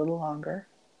wait a little longer.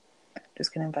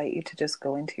 Just going to invite you to just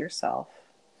go into yourself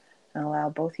and allow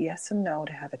both yes and no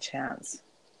to have a chance.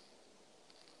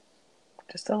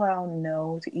 Just allow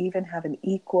no to even have an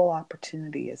equal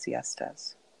opportunity as yes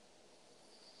does.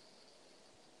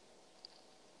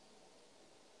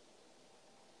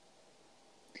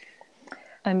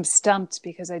 I'm stumped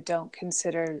because I don't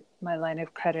consider my line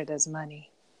of credit as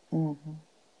money. Mm-hmm.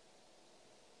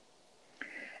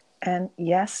 And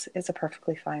yes is a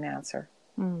perfectly fine answer.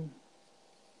 Mm.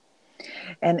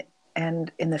 And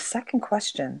in the second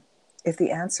question, if the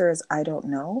answer is I don't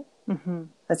know, Mm-hmm.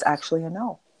 that's actually a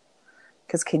no.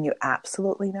 Because can you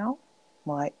absolutely know?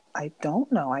 Well, I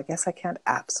don't know. I guess I can't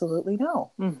absolutely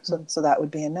know. Mm-hmm. So that would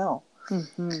be a no.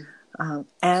 Mm-hmm.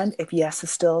 And if yes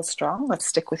is still strong, let's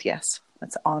stick with yes.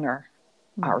 Let's honor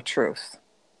our truth.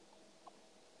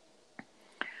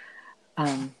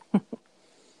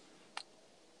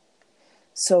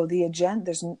 So the agenda,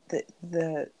 there's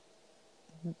the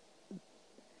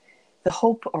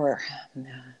hope, or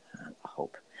not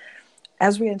hope.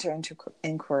 As we enter into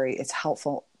inquiry, it's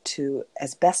helpful to,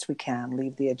 as best we can,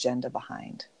 leave the agenda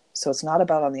behind. So it's not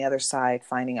about on the other side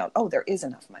finding out, oh, there is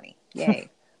enough money.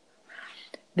 Yay.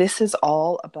 This is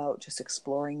all about just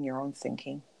exploring your own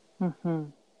thinking Mm-hmm.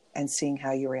 and seeing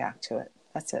how you react to it.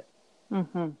 That's it.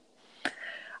 Mm-hmm.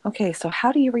 Okay, so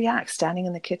how do you react standing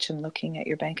in the kitchen looking at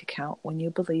your bank account when you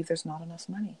believe there's not enough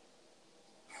money?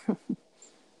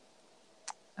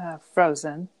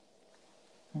 Frozen.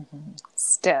 Mm-hmm.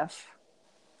 Stiff.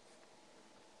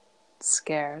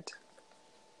 Scared.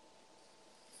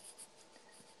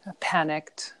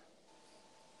 Panicked.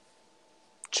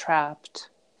 Trapped.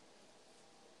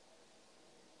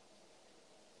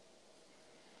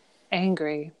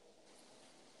 Angry.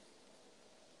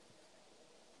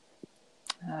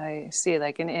 I see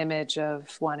like an image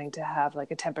of wanting to have like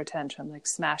a temper tantrum, like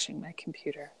smashing my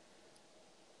computer.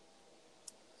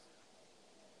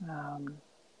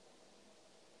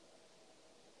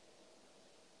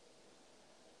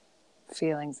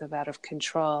 Feelings of out of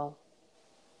control.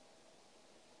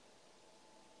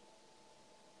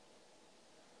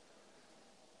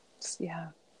 Yeah.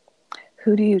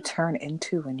 Who do you turn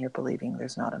into when you're believing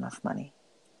there's not enough money?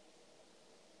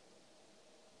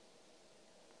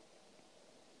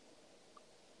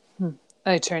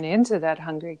 I turn into that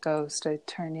hungry ghost. I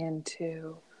turn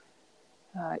into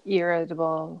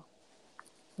irritable,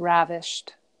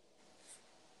 ravished.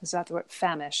 Is that the word?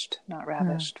 Famished, not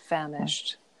ravished.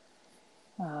 Famished.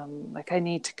 Like I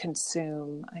need to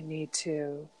consume. I need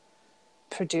to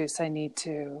produce. I need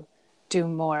to do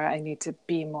more. I need to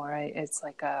be more. It's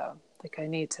like I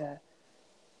need to.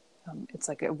 It's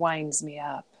like it winds me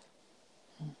up.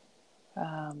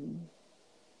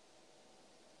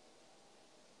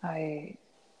 I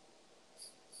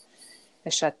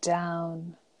shut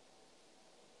down.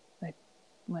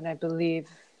 When I believe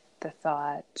the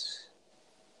thought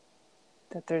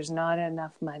that there's not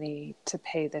enough money to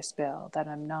pay this bill, that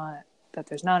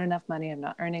there's not enough money, I'm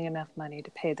not earning enough money to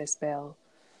pay this bill.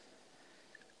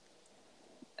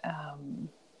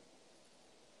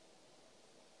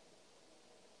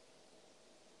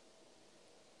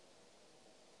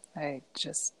 I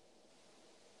just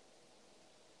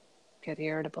get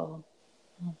irritable.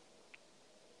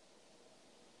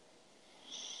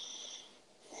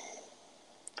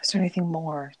 Is there anything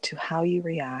more to how you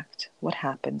react? What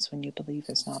happens when you believe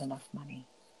there's not enough money?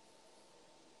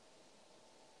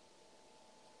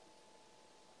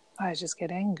 I just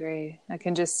get angry. I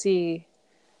can just see,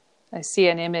 I see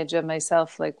an image of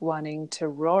myself like wanting to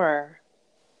roar.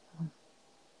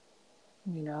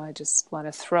 You know, I just want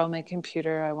to throw my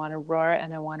computer, I want to roar,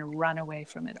 and I want to run away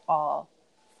from it all.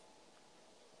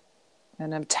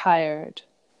 And I'm tired.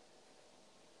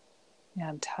 Yeah,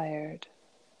 I'm tired.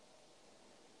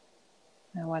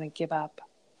 I want to give up.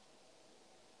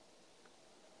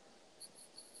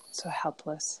 So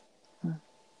helpless.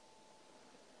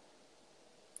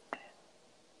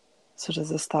 So does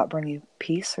this thought bring you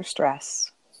peace or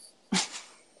stress?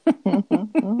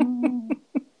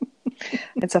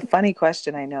 It's a funny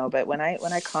question, I know, but when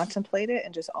I contemplate it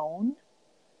and just own,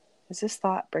 is this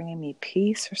thought bringing me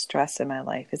peace or stress in my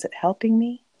life? Is it helping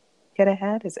me get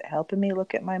ahead? Is it helping me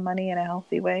look at my money in a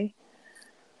healthy way?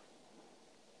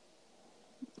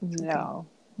 No,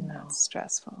 No. it's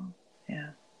stressful.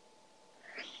 Yeah.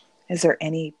 Is there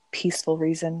any peaceful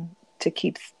reason to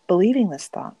keep believing this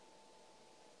thought?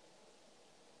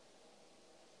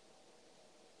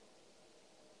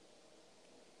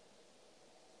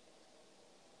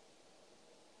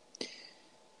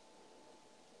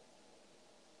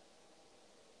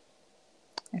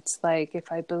 It's like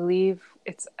if I believe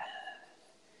it's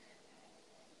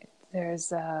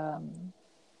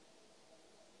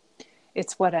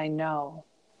what I know.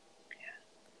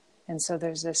 And so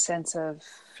there's a sense of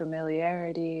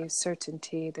familiarity,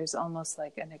 certainty. There's almost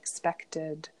like an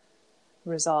expected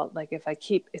result. Like if I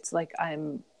keep, it's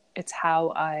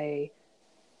how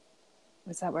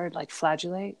what's that word? Like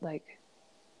flagellate? Like,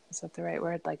 is that the right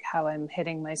word? Like how I'm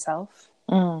hitting myself?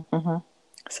 Mm-hmm.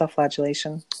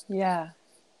 Self-flagellation. Yeah.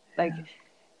 Like,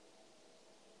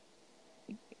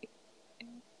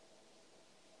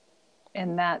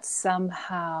 and that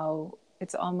somehow,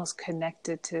 it's almost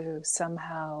connected to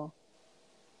somehow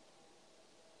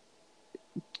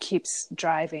keeps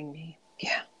driving me.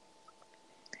 Yeah.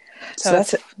 So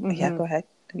that's it. Mm-hmm. Yeah, go ahead.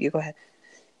 You go ahead.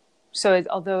 So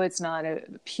although it's not a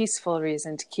peaceful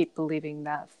reason to keep believing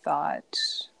that thought,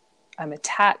 I'm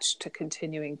attached to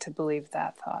continuing to believe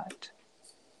that thought.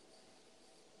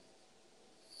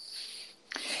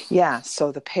 Yeah,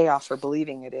 so the payoff for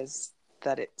believing it is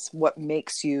that it's what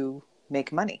makes you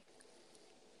make money.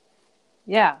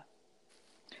 Yeah.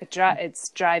 It's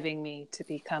driving me to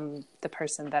become the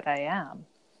person that I am.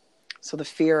 So the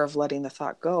fear of letting the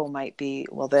thought go might be,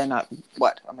 well, then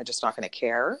what? Am I just not going to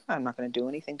care? I'm not going to do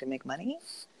anything to make money?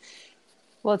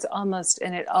 Well, it almost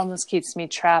keeps me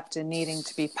trapped in needing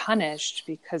to be punished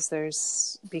because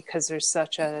there's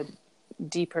such a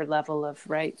deeper level of,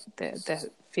 right, the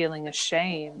feeling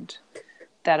ashamed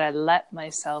that I let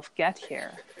myself get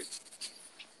here.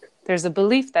 There's a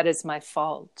belief that it's my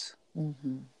fault.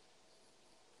 Mm-hmm.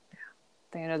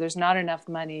 You know, there's not enough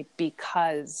money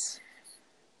because,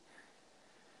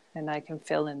 and I can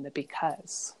fill in the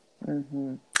because.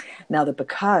 Mm-hmm. Now the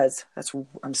because,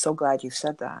 I'm so glad you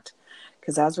said that,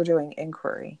 because as we're doing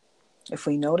inquiry, if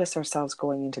we notice ourselves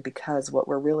going into because, what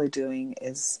we're really doing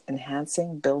is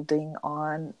enhancing, building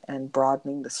on, and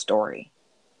broadening the story.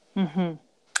 Mm-hmm.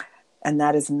 And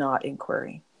that is not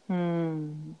inquiry.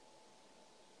 Because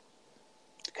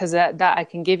that I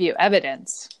can give you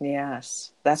evidence.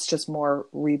 Yes. That's just more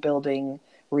rebuilding,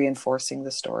 reinforcing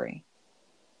the story.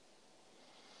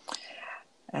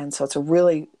 And so it's a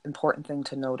really important thing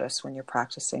to notice when you're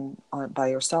practicing by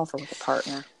yourself or with a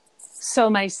partner. So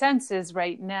my sense is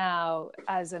right now,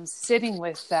 as I'm sitting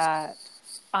with that,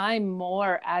 I'm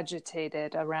more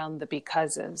agitated around the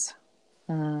becauses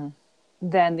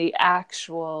than the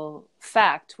actual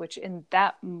fact, which in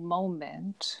that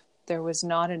moment, there was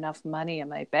not enough money in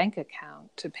my bank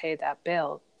account to pay that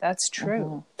bill. That's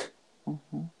true. Mm-hmm.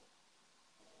 Mm-hmm.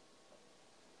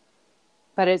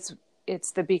 But it's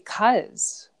the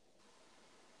because,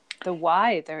 the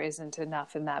why there isn't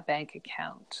enough in that bank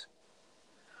account,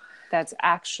 that's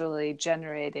actually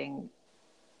generating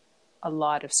a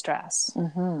lot of stress.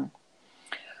 Mm-hmm.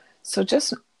 So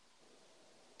just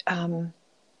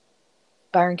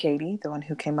Byron Katie, the one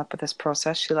who came up with this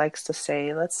process, she likes to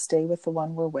say, let's stay with the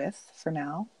one we're with for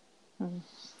now. Mm-hmm.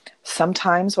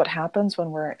 Sometimes what happens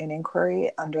when we're in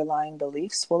inquiry, underlying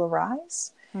beliefs will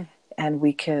arise. And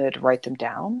we could write them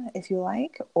down if you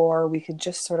like, or we could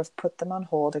just sort of put them on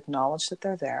hold, acknowledge that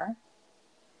they're there,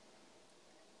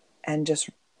 and just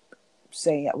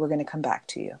say, yeah, we're going to come back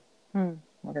to you.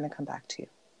 We're going to come back to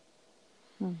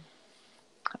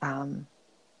you.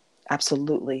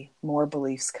 Absolutely. More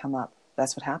beliefs come up.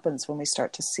 That's what happens when we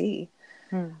start to see.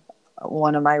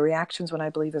 One of my reactions when I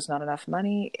believe there's not enough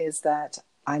money is that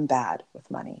I'm bad with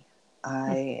money.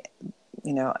 I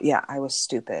was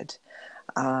stupid.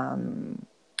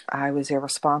 I was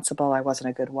irresponsible. I wasn't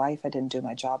a good wife. I didn't do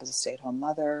my job as a stay-at-home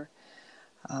mother.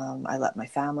 I let my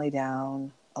family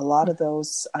down. A lot of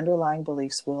those underlying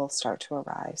beliefs will start to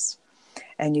arise.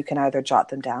 And you can either jot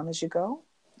them down as you go.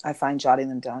 I find jotting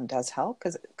them down does help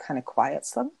because it kind of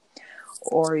quiets them.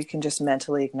 Or you can just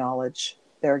mentally acknowledge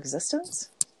their existence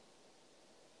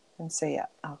and say, yeah,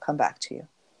 I'll come back to you.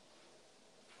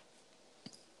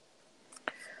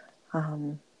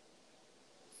 And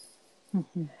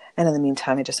in the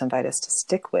meantime, I just invite us to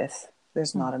stick with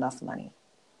there's not enough money.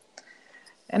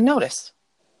 And notice,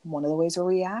 one of the ways we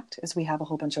react is we have a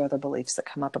whole bunch of other beliefs that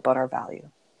come up about our value.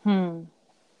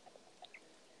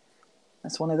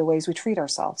 That's one of the ways we treat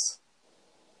ourselves.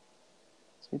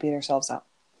 So we beat ourselves up.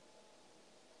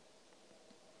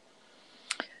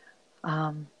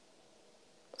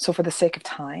 So for the sake of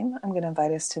time, I'm going to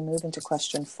invite us to move into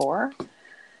question 4.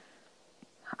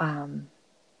 And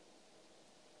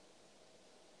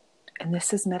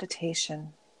this is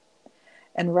meditation.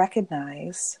 And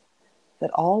recognize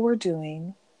that all we're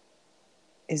doing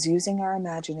is using our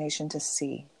imagination to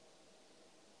see.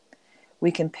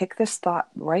 We can pick this thought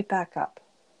right back up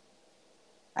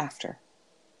after.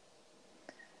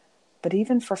 But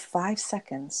even for 5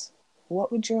 seconds,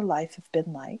 what would your life have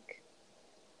been like?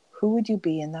 Who would you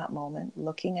be in that moment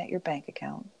looking at your bank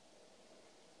account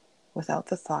without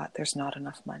the thought there's not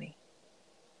enough money?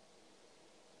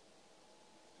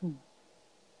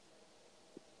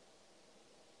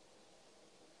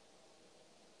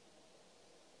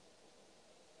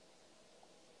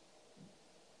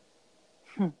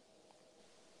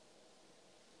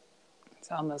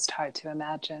 It's almost hard to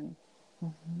imagine.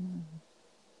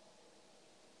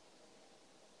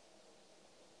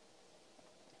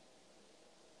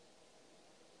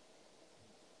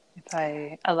 If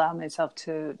I allow myself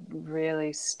to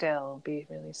really be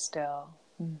really still,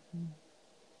 and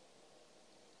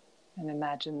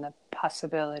imagine the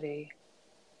possibility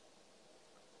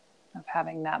of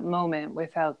having that moment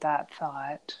without that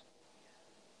thought.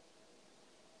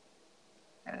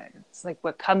 It's like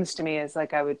what comes to me is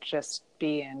like I would just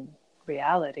be in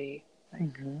reality.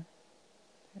 Like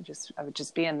I would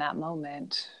just be in that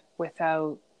moment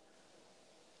without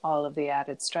all of the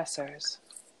added stressors.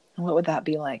 And what would that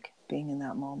be like, being in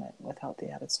that moment without the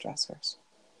added stressors?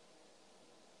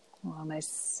 Well, my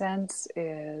sense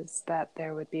is that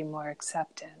there would be more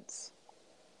acceptance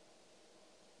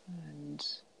and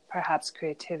perhaps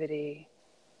creativity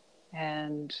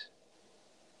and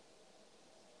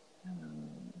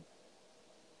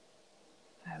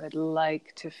I would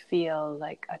like to feel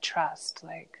like a trust,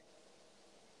 like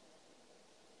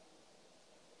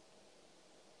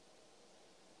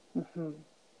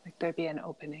there'd be an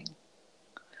opening.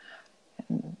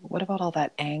 And what about all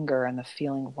that anger and the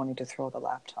feeling of wanting to throw the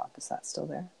laptop? Is that still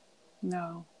there?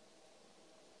 No.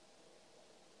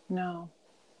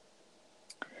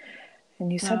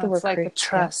 And you said the word it's like a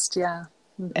trust, yeah.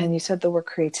 And you said the word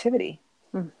creativity.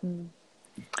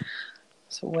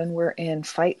 So when we're in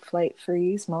fight, flight,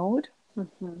 freeze mode,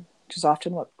 which is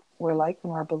often what we're like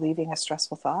when we're believing a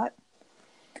stressful thought,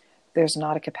 there's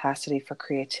not a capacity for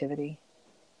creativity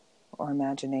or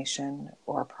imagination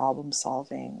or problem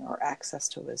solving or access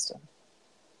to wisdom.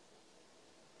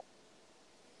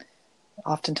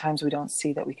 Oftentimes we don't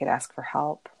see that we could ask for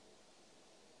help.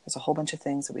 There's a whole bunch of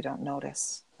things that we don't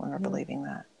notice when we're believing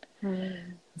that.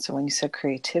 And so when you said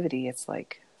creativity, it's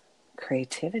like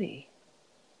creativity.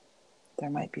 There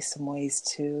might be some ways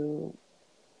to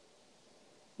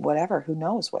whatever, who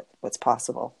knows what's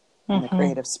possible in the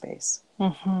creative space.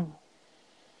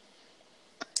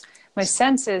 My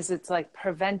sense is it's like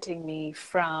preventing me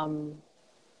from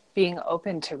being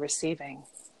open to receiving.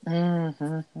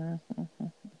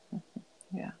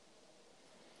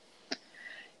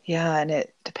 Yeah, and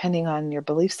it, depending on your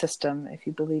belief system, if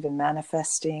you believe in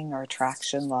manifesting or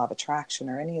attraction, law of attraction,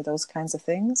 or any of those kinds of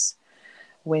things,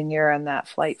 when you're in that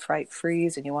flight, fright,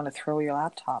 freeze, and you want to throw your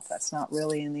laptop, that's not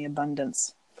really in the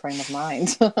abundance frame of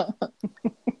mind.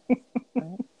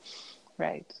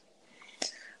 Right.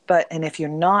 And if you're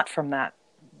not from that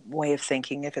way of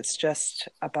thinking, if it's just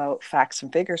about facts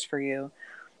and figures for you,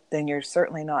 then you're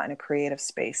certainly not in a creative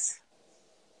space.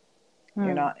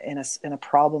 You're not in a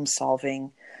problem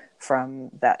solving from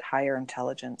that higher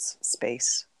intelligence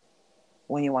space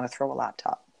when you want to throw a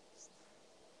laptop.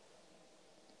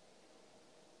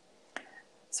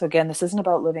 So again, this isn't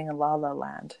about living in la la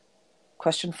land.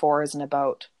 Question 4 isn't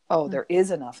about, there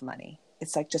is enough money.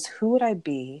 It's like, just who would I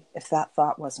be if that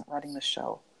thought wasn't running the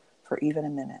show for even a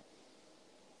minute?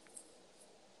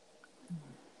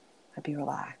 I'd be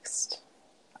relaxed.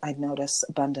 I notice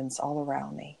abundance all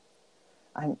around me.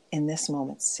 I'm in this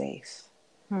moment safe.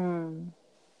 Hmm.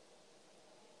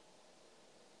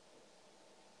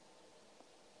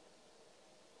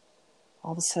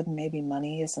 All of a sudden, maybe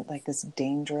money isn't like this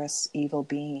dangerous, evil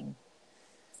being.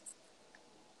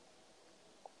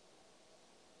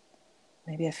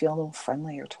 Maybe I feel a little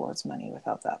friendlier towards money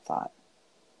without that thought.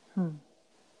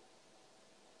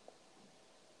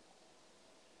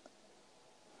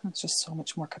 It's just so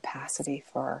much more capacity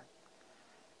for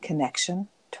connection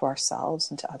to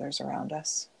ourselves and to others around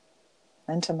us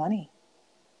and to money.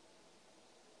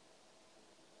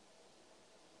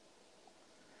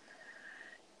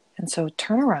 And so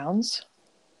turnarounds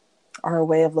are a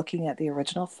way of looking at the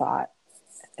original thought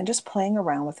and just playing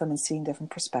around with them and seeing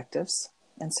different perspectives.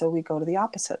 And so we go to the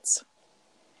opposites.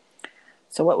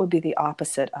 So what would be the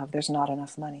opposite of there's not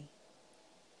enough money?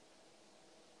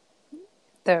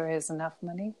 There is enough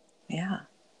money. Yeah.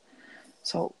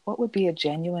 So what would be a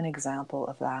genuine example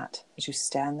of that as you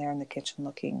stand there in the kitchen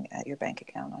looking at your bank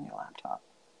account on your laptop?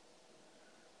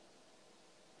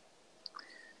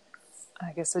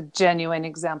 I guess a genuine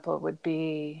example would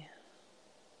be,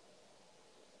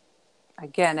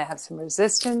 again, I have some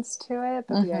resistance to it,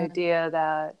 but the idea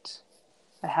that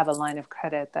I have a line of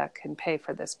credit that can pay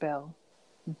for this bill.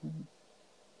 Mm-hmm.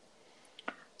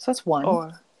 So that's one.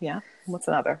 Or, yeah. What's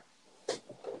another?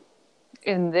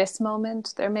 In this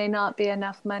moment, there may not be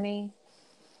enough money,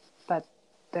 but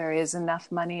there is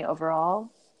enough money overall.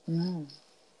 Mm-hmm.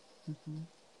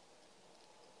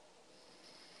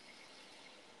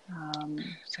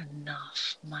 There's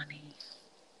enough money.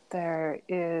 There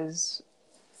is,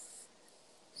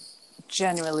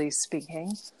 generally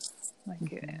speaking,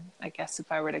 I guess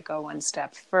if I were to go one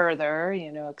step further,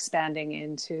 expanding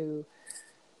into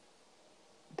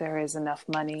there is enough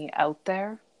money out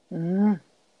there. Mm.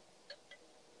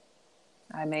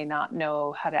 I may not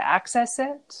know how to access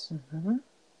it,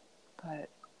 but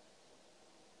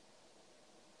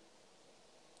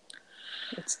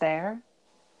it's there.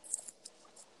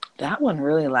 That one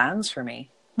really lands for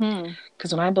me.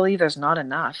 Because when I believe there's not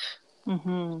enough,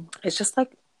 it's just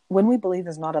like when we believe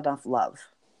there's not enough love.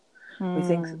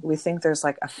 We think there's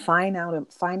like a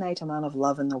finite amount of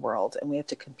love in the world, and we have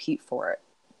to compete for it.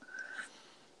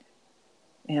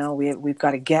 We've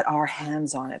got to get our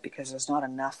hands on it because there's not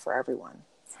enough for everyone.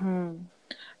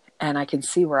 And I can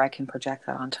see where I can project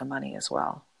that onto money as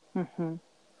well.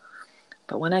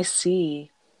 But when I see,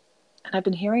 and I've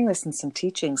been hearing this in some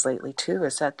teachings lately too,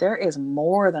 is that there is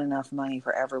more than enough money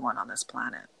for everyone on this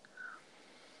planet.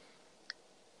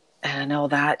 And I know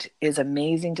that is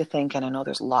amazing to think, and I know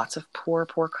there's lots of poor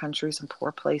countries and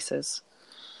poor places,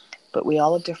 but we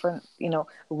all have different,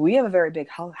 we have a very big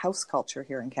house culture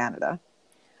here in Canada.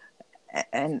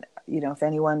 And, if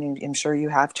anyone, I'm sure you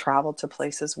have traveled to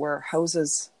places where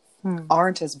houses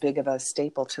aren't as big of a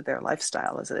staple to their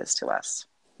lifestyle as it is to us.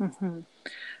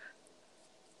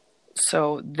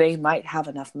 So they might have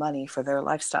enough money for their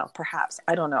lifestyle, perhaps.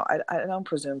 I don't know. I don't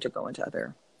presume to go into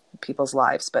other people's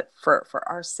lives, but for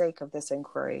our sake of this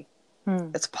inquiry,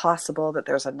 it's possible that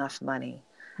there's enough money,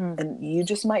 and you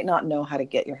just might not know how to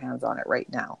get your hands on it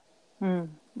right now.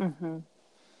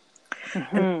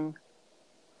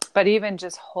 But even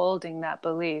just holding that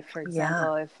belief, for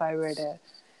example, if I were to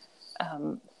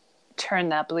turn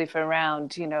that belief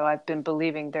around, I've been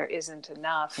believing there isn't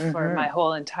enough for my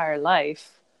whole entire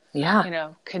life.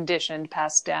 Conditioned,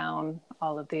 passed down,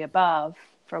 all of the above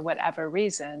for whatever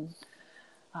reason.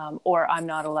 Or I'm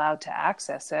not allowed to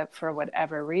access it for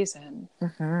whatever reason.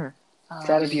 It's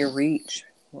out of your reach.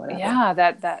 Whatever. Yeah,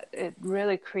 that it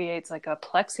really creates like a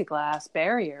plexiglass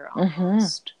barrier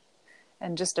almost.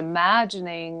 And just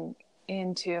imagining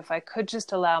into, if I could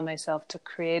just allow myself to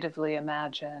creatively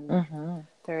imagine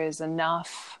there is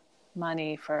enough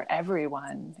money for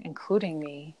everyone, including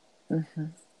me.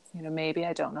 Maybe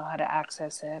I don't know how to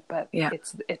access it, but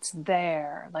it's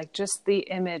there. Like just the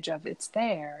image of it's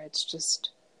there. It's just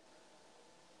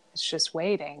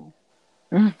waiting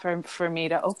for me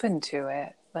to open to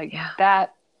it. Like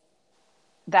that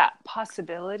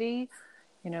possibility,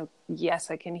 yes,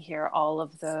 I can hear all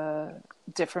of the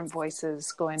different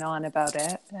voices going on about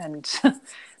it and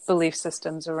belief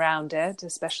systems around it,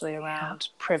 especially around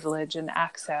privilege and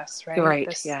access, right? Right.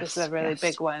 This is a really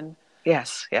big one.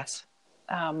 Yes. If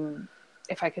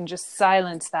I can just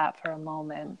silence that for a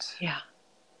moment.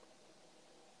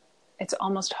 It's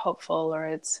almost hopeful, or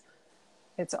it's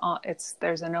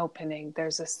there's an opening,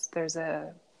 there's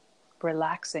a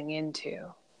relaxing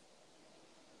into.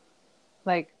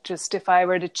 Like just if I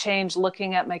were to change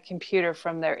looking at my computer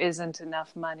from there isn't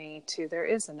enough money to there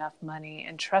is enough money,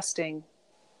 and trusting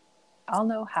I'll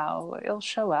know how. It'll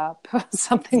show up.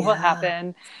 Something will Yeah.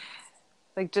 happen.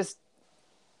 Like, just,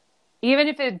 even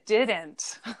if it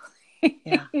didn't,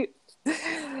 Yeah.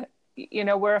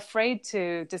 we're afraid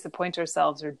to disappoint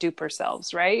ourselves or dupe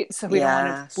ourselves, right? So we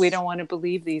Yes. don't want to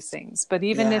believe these things. But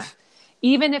Yeah.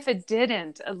 even if it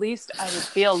didn't, at least I would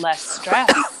feel less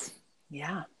stress.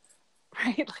 Yeah.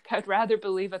 Right? Like, I'd rather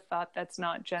believe a thought that's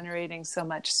not generating so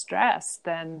much stress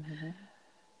than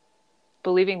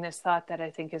believing this thought that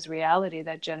I think is reality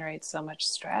that generates so much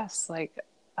stress. Like,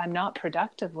 I'm not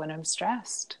productive when I'm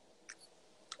stressed.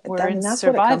 We're in That's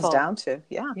what it comes survival. down to.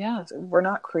 Yeah. Yeah. We're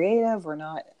not creative. We're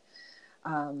not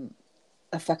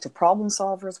effective problem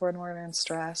solvers when we're in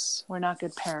stress. We're not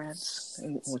good parents.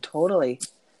 Well, totally.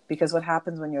 Because what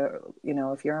happens when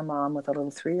if you're a mom with a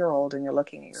little 3-year-old and you're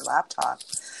looking at your laptop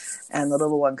and the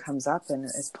little one comes up and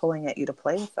is pulling at you to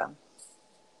play with them,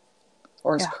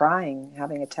 or is crying,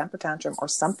 having a temper tantrum, or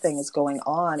something is going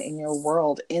on in your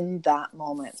world in that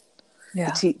moment.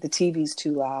 Yeah. The TV's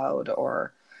too loud,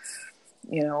 or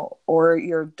or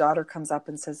your daughter comes up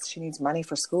and says she needs money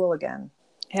for school again.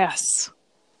 Yes.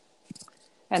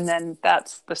 And then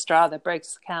that's the straw that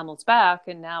breaks the camel's back.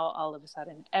 And now all of a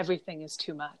sudden, everything is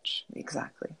too much.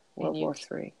 Exactly. World War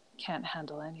III. Can't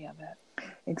handle any of it.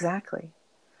 Exactly.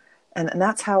 And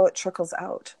that's how it trickles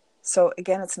out. So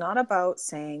again, it's not about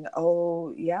saying,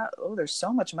 there's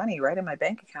so much money right in my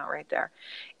bank account right there.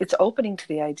 It's opening to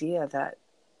the idea that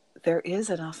there is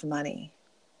enough money.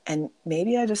 And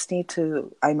maybe I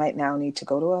might now need to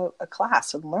go to a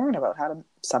class and learn about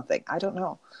something. I don't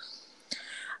know.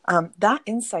 That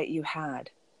insight you had,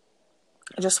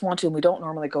 I just want to, and we don't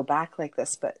normally go back like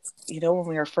this, but when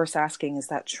we were first asking, is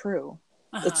that true?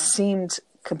 It seemed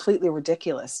completely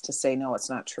ridiculous to say, no, it's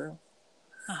not true.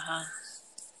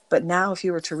 But now if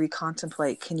you were to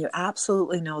recontemplate, can you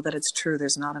absolutely know that it's true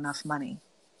there's not enough money?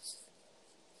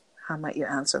 How might you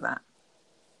answer that?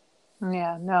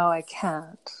 Yeah, no, I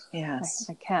can't. Yes.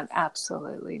 I can't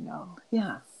absolutely know.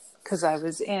 Yeah. Because I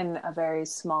was in a very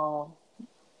small,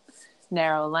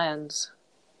 narrow lens,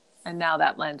 and now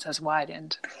that lens has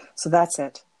widened. So that's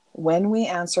it. When we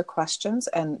answer questions,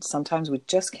 and sometimes we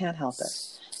just can't help it,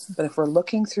 but if we're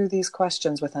looking through these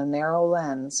questions with a narrow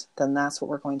lens, then that's what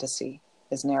we're going to see,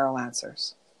 is narrow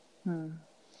answers.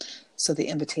 So the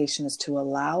invitation is to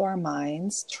allow our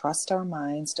minds, trust our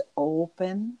minds to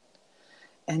open,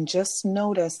 and just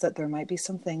notice that there might be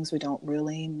some things we don't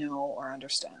really know or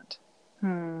understand.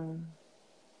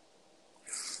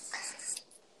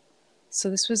 So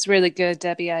this was really good,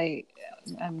 Debbie.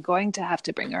 I'm going to have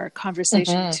to bring our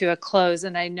conversation to a close.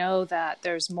 And I know that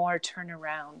there's more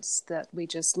turnarounds, that we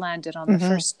just landed on the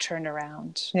first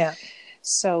turnaround. Yeah.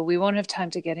 So we won't have time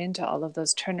to get into all of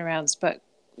those turnarounds, but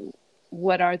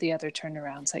what are the other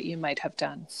turnarounds that you might have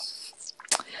done?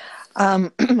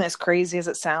 As crazy as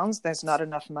it sounds, there's not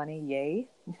enough money. Yay.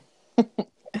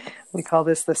 We call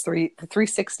this the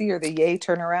 360 or the yay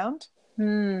turnaround.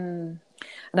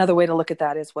 Another way to look at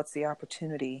that is, what's the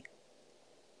opportunity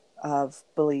of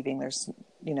believing there's,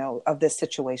 of this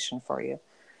situation for you?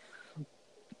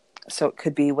 So it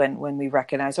could be when we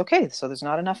recognize, okay, so there's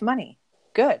not enough money.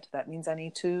 Good. That means I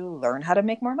need to learn how to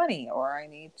make more money, or I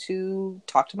need to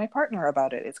talk to my partner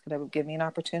about it. It's going to give me an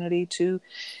opportunity to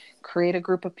create a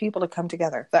group of people to come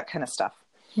together, that kind of stuff.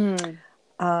 A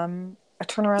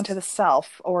turnaround to the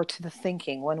self or to the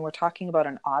thinking. When we're talking about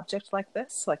an object like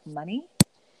this, like money,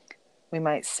 we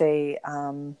might say,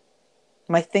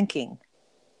 my thinking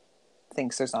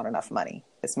thinks there's not enough money.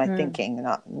 It's my thinking,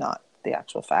 not the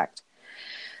actual fact.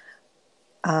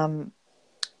 And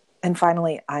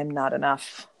finally, I'm not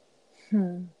enough.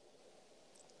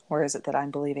 Or is it that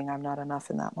I'm believing I'm not enough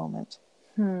in that moment?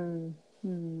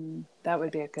 That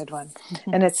would be a good one.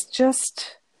 And it's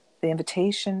just, the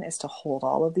invitation is to hold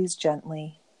all of these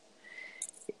gently.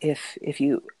 If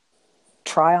you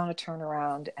try on a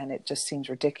turnaround and it just seems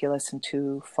ridiculous and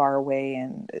too far away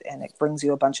and it brings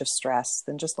you a bunch of stress,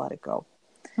 then just let it go.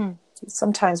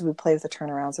 Sometimes we play with the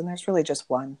turnarounds and there's really just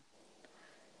one.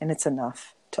 And it's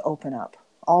enough to open up.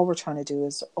 All we're trying to do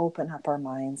is open up our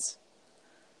minds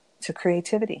to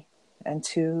creativity and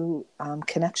to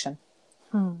connection.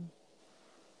 So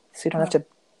you don't have to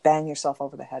bang yourself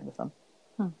over the head with them.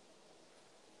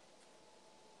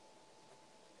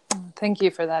 Thank you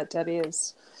for that, Debbie.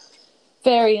 It's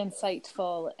very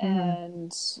insightful.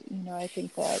 And, I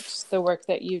think that the work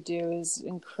that you do is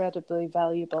incredibly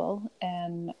valuable.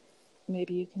 And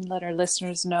maybe you can let our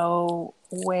listeners know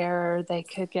where they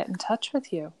could get in touch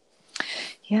with you.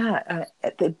 Yeah.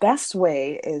 The best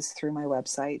way is through my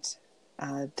website,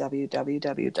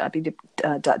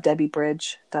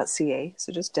 www.debbiebridge.ca.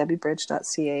 So just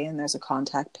debbiebridge.ca, and there's a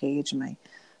contact page. My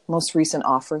Most recent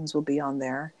offerings will be on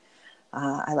there.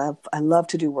 I love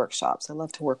to do workshops. I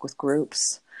love to work with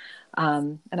groups.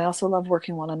 And I also love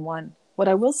working one-on-one. What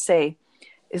I will say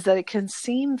is that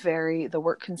the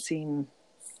work can seem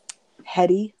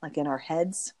heady, like in our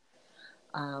heads.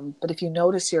 But if you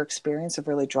notice your experience of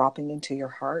really dropping into your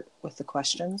heart with the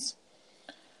questions,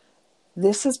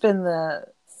 this has been the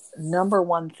number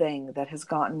one thing that has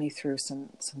gotten me through some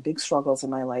big struggles in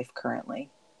my life currently.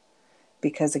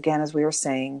 Because again, as we were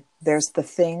saying, there's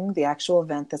the actual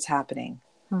event that's happening.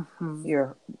 Mm-hmm.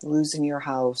 You're losing your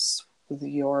house,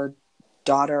 your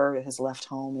daughter has left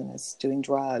home and is doing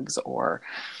drugs, or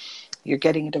you're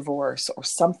getting a divorce, or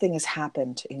something has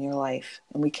happened in your life,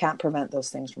 and we can't prevent those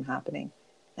things from happening.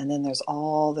 And then there's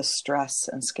all the stress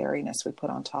and scariness we put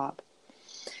on top.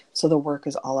 So the work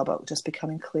is all about just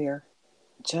becoming clear.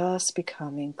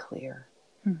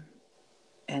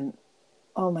 And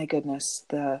oh my goodness,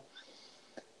 the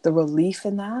relief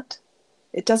in that,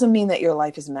 it doesn't mean that your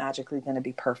life is magically going to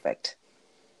be perfect,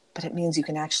 but it means you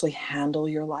can actually handle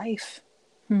your life.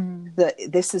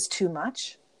 This is too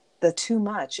much. The too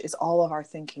much is all of our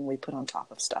thinking we put on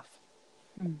top of stuff.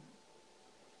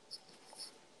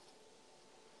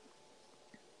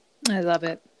 I love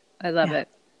it. It.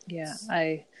 Yeah.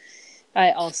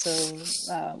 I also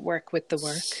work with the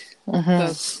work,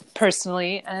 both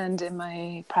personally and in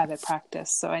my private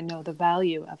practice. So I know the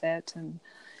value of it. And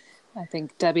I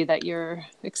think, Debbie, that you're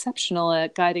exceptional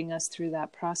at guiding us through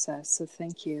that process. So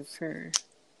thank you for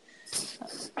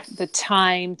the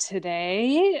time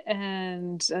today.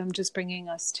 And I'm just bringing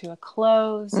us to a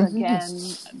close. Again,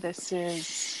 this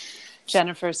is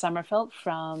Jennifer Sommerfeld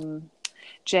from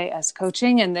JS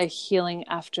Coaching and the Healing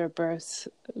After Birth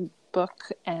book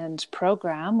and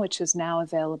program, which is now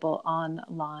available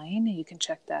online. You can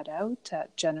check that out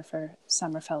at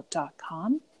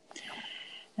jennifersommerfeld.com.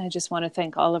 And I just want to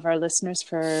thank all of our listeners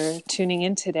for tuning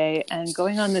in today and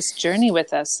going on this journey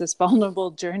with us, this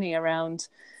vulnerable journey around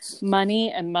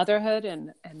money and motherhood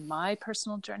and my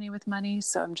personal journey with money.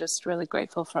 So I'm just really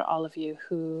grateful for all of you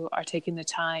who are taking the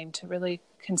time to really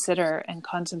consider and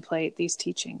contemplate these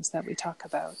teachings that we talk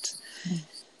about.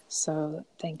 So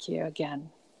thank you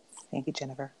again. Thank you,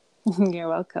 Jennifer. You're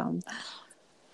welcome.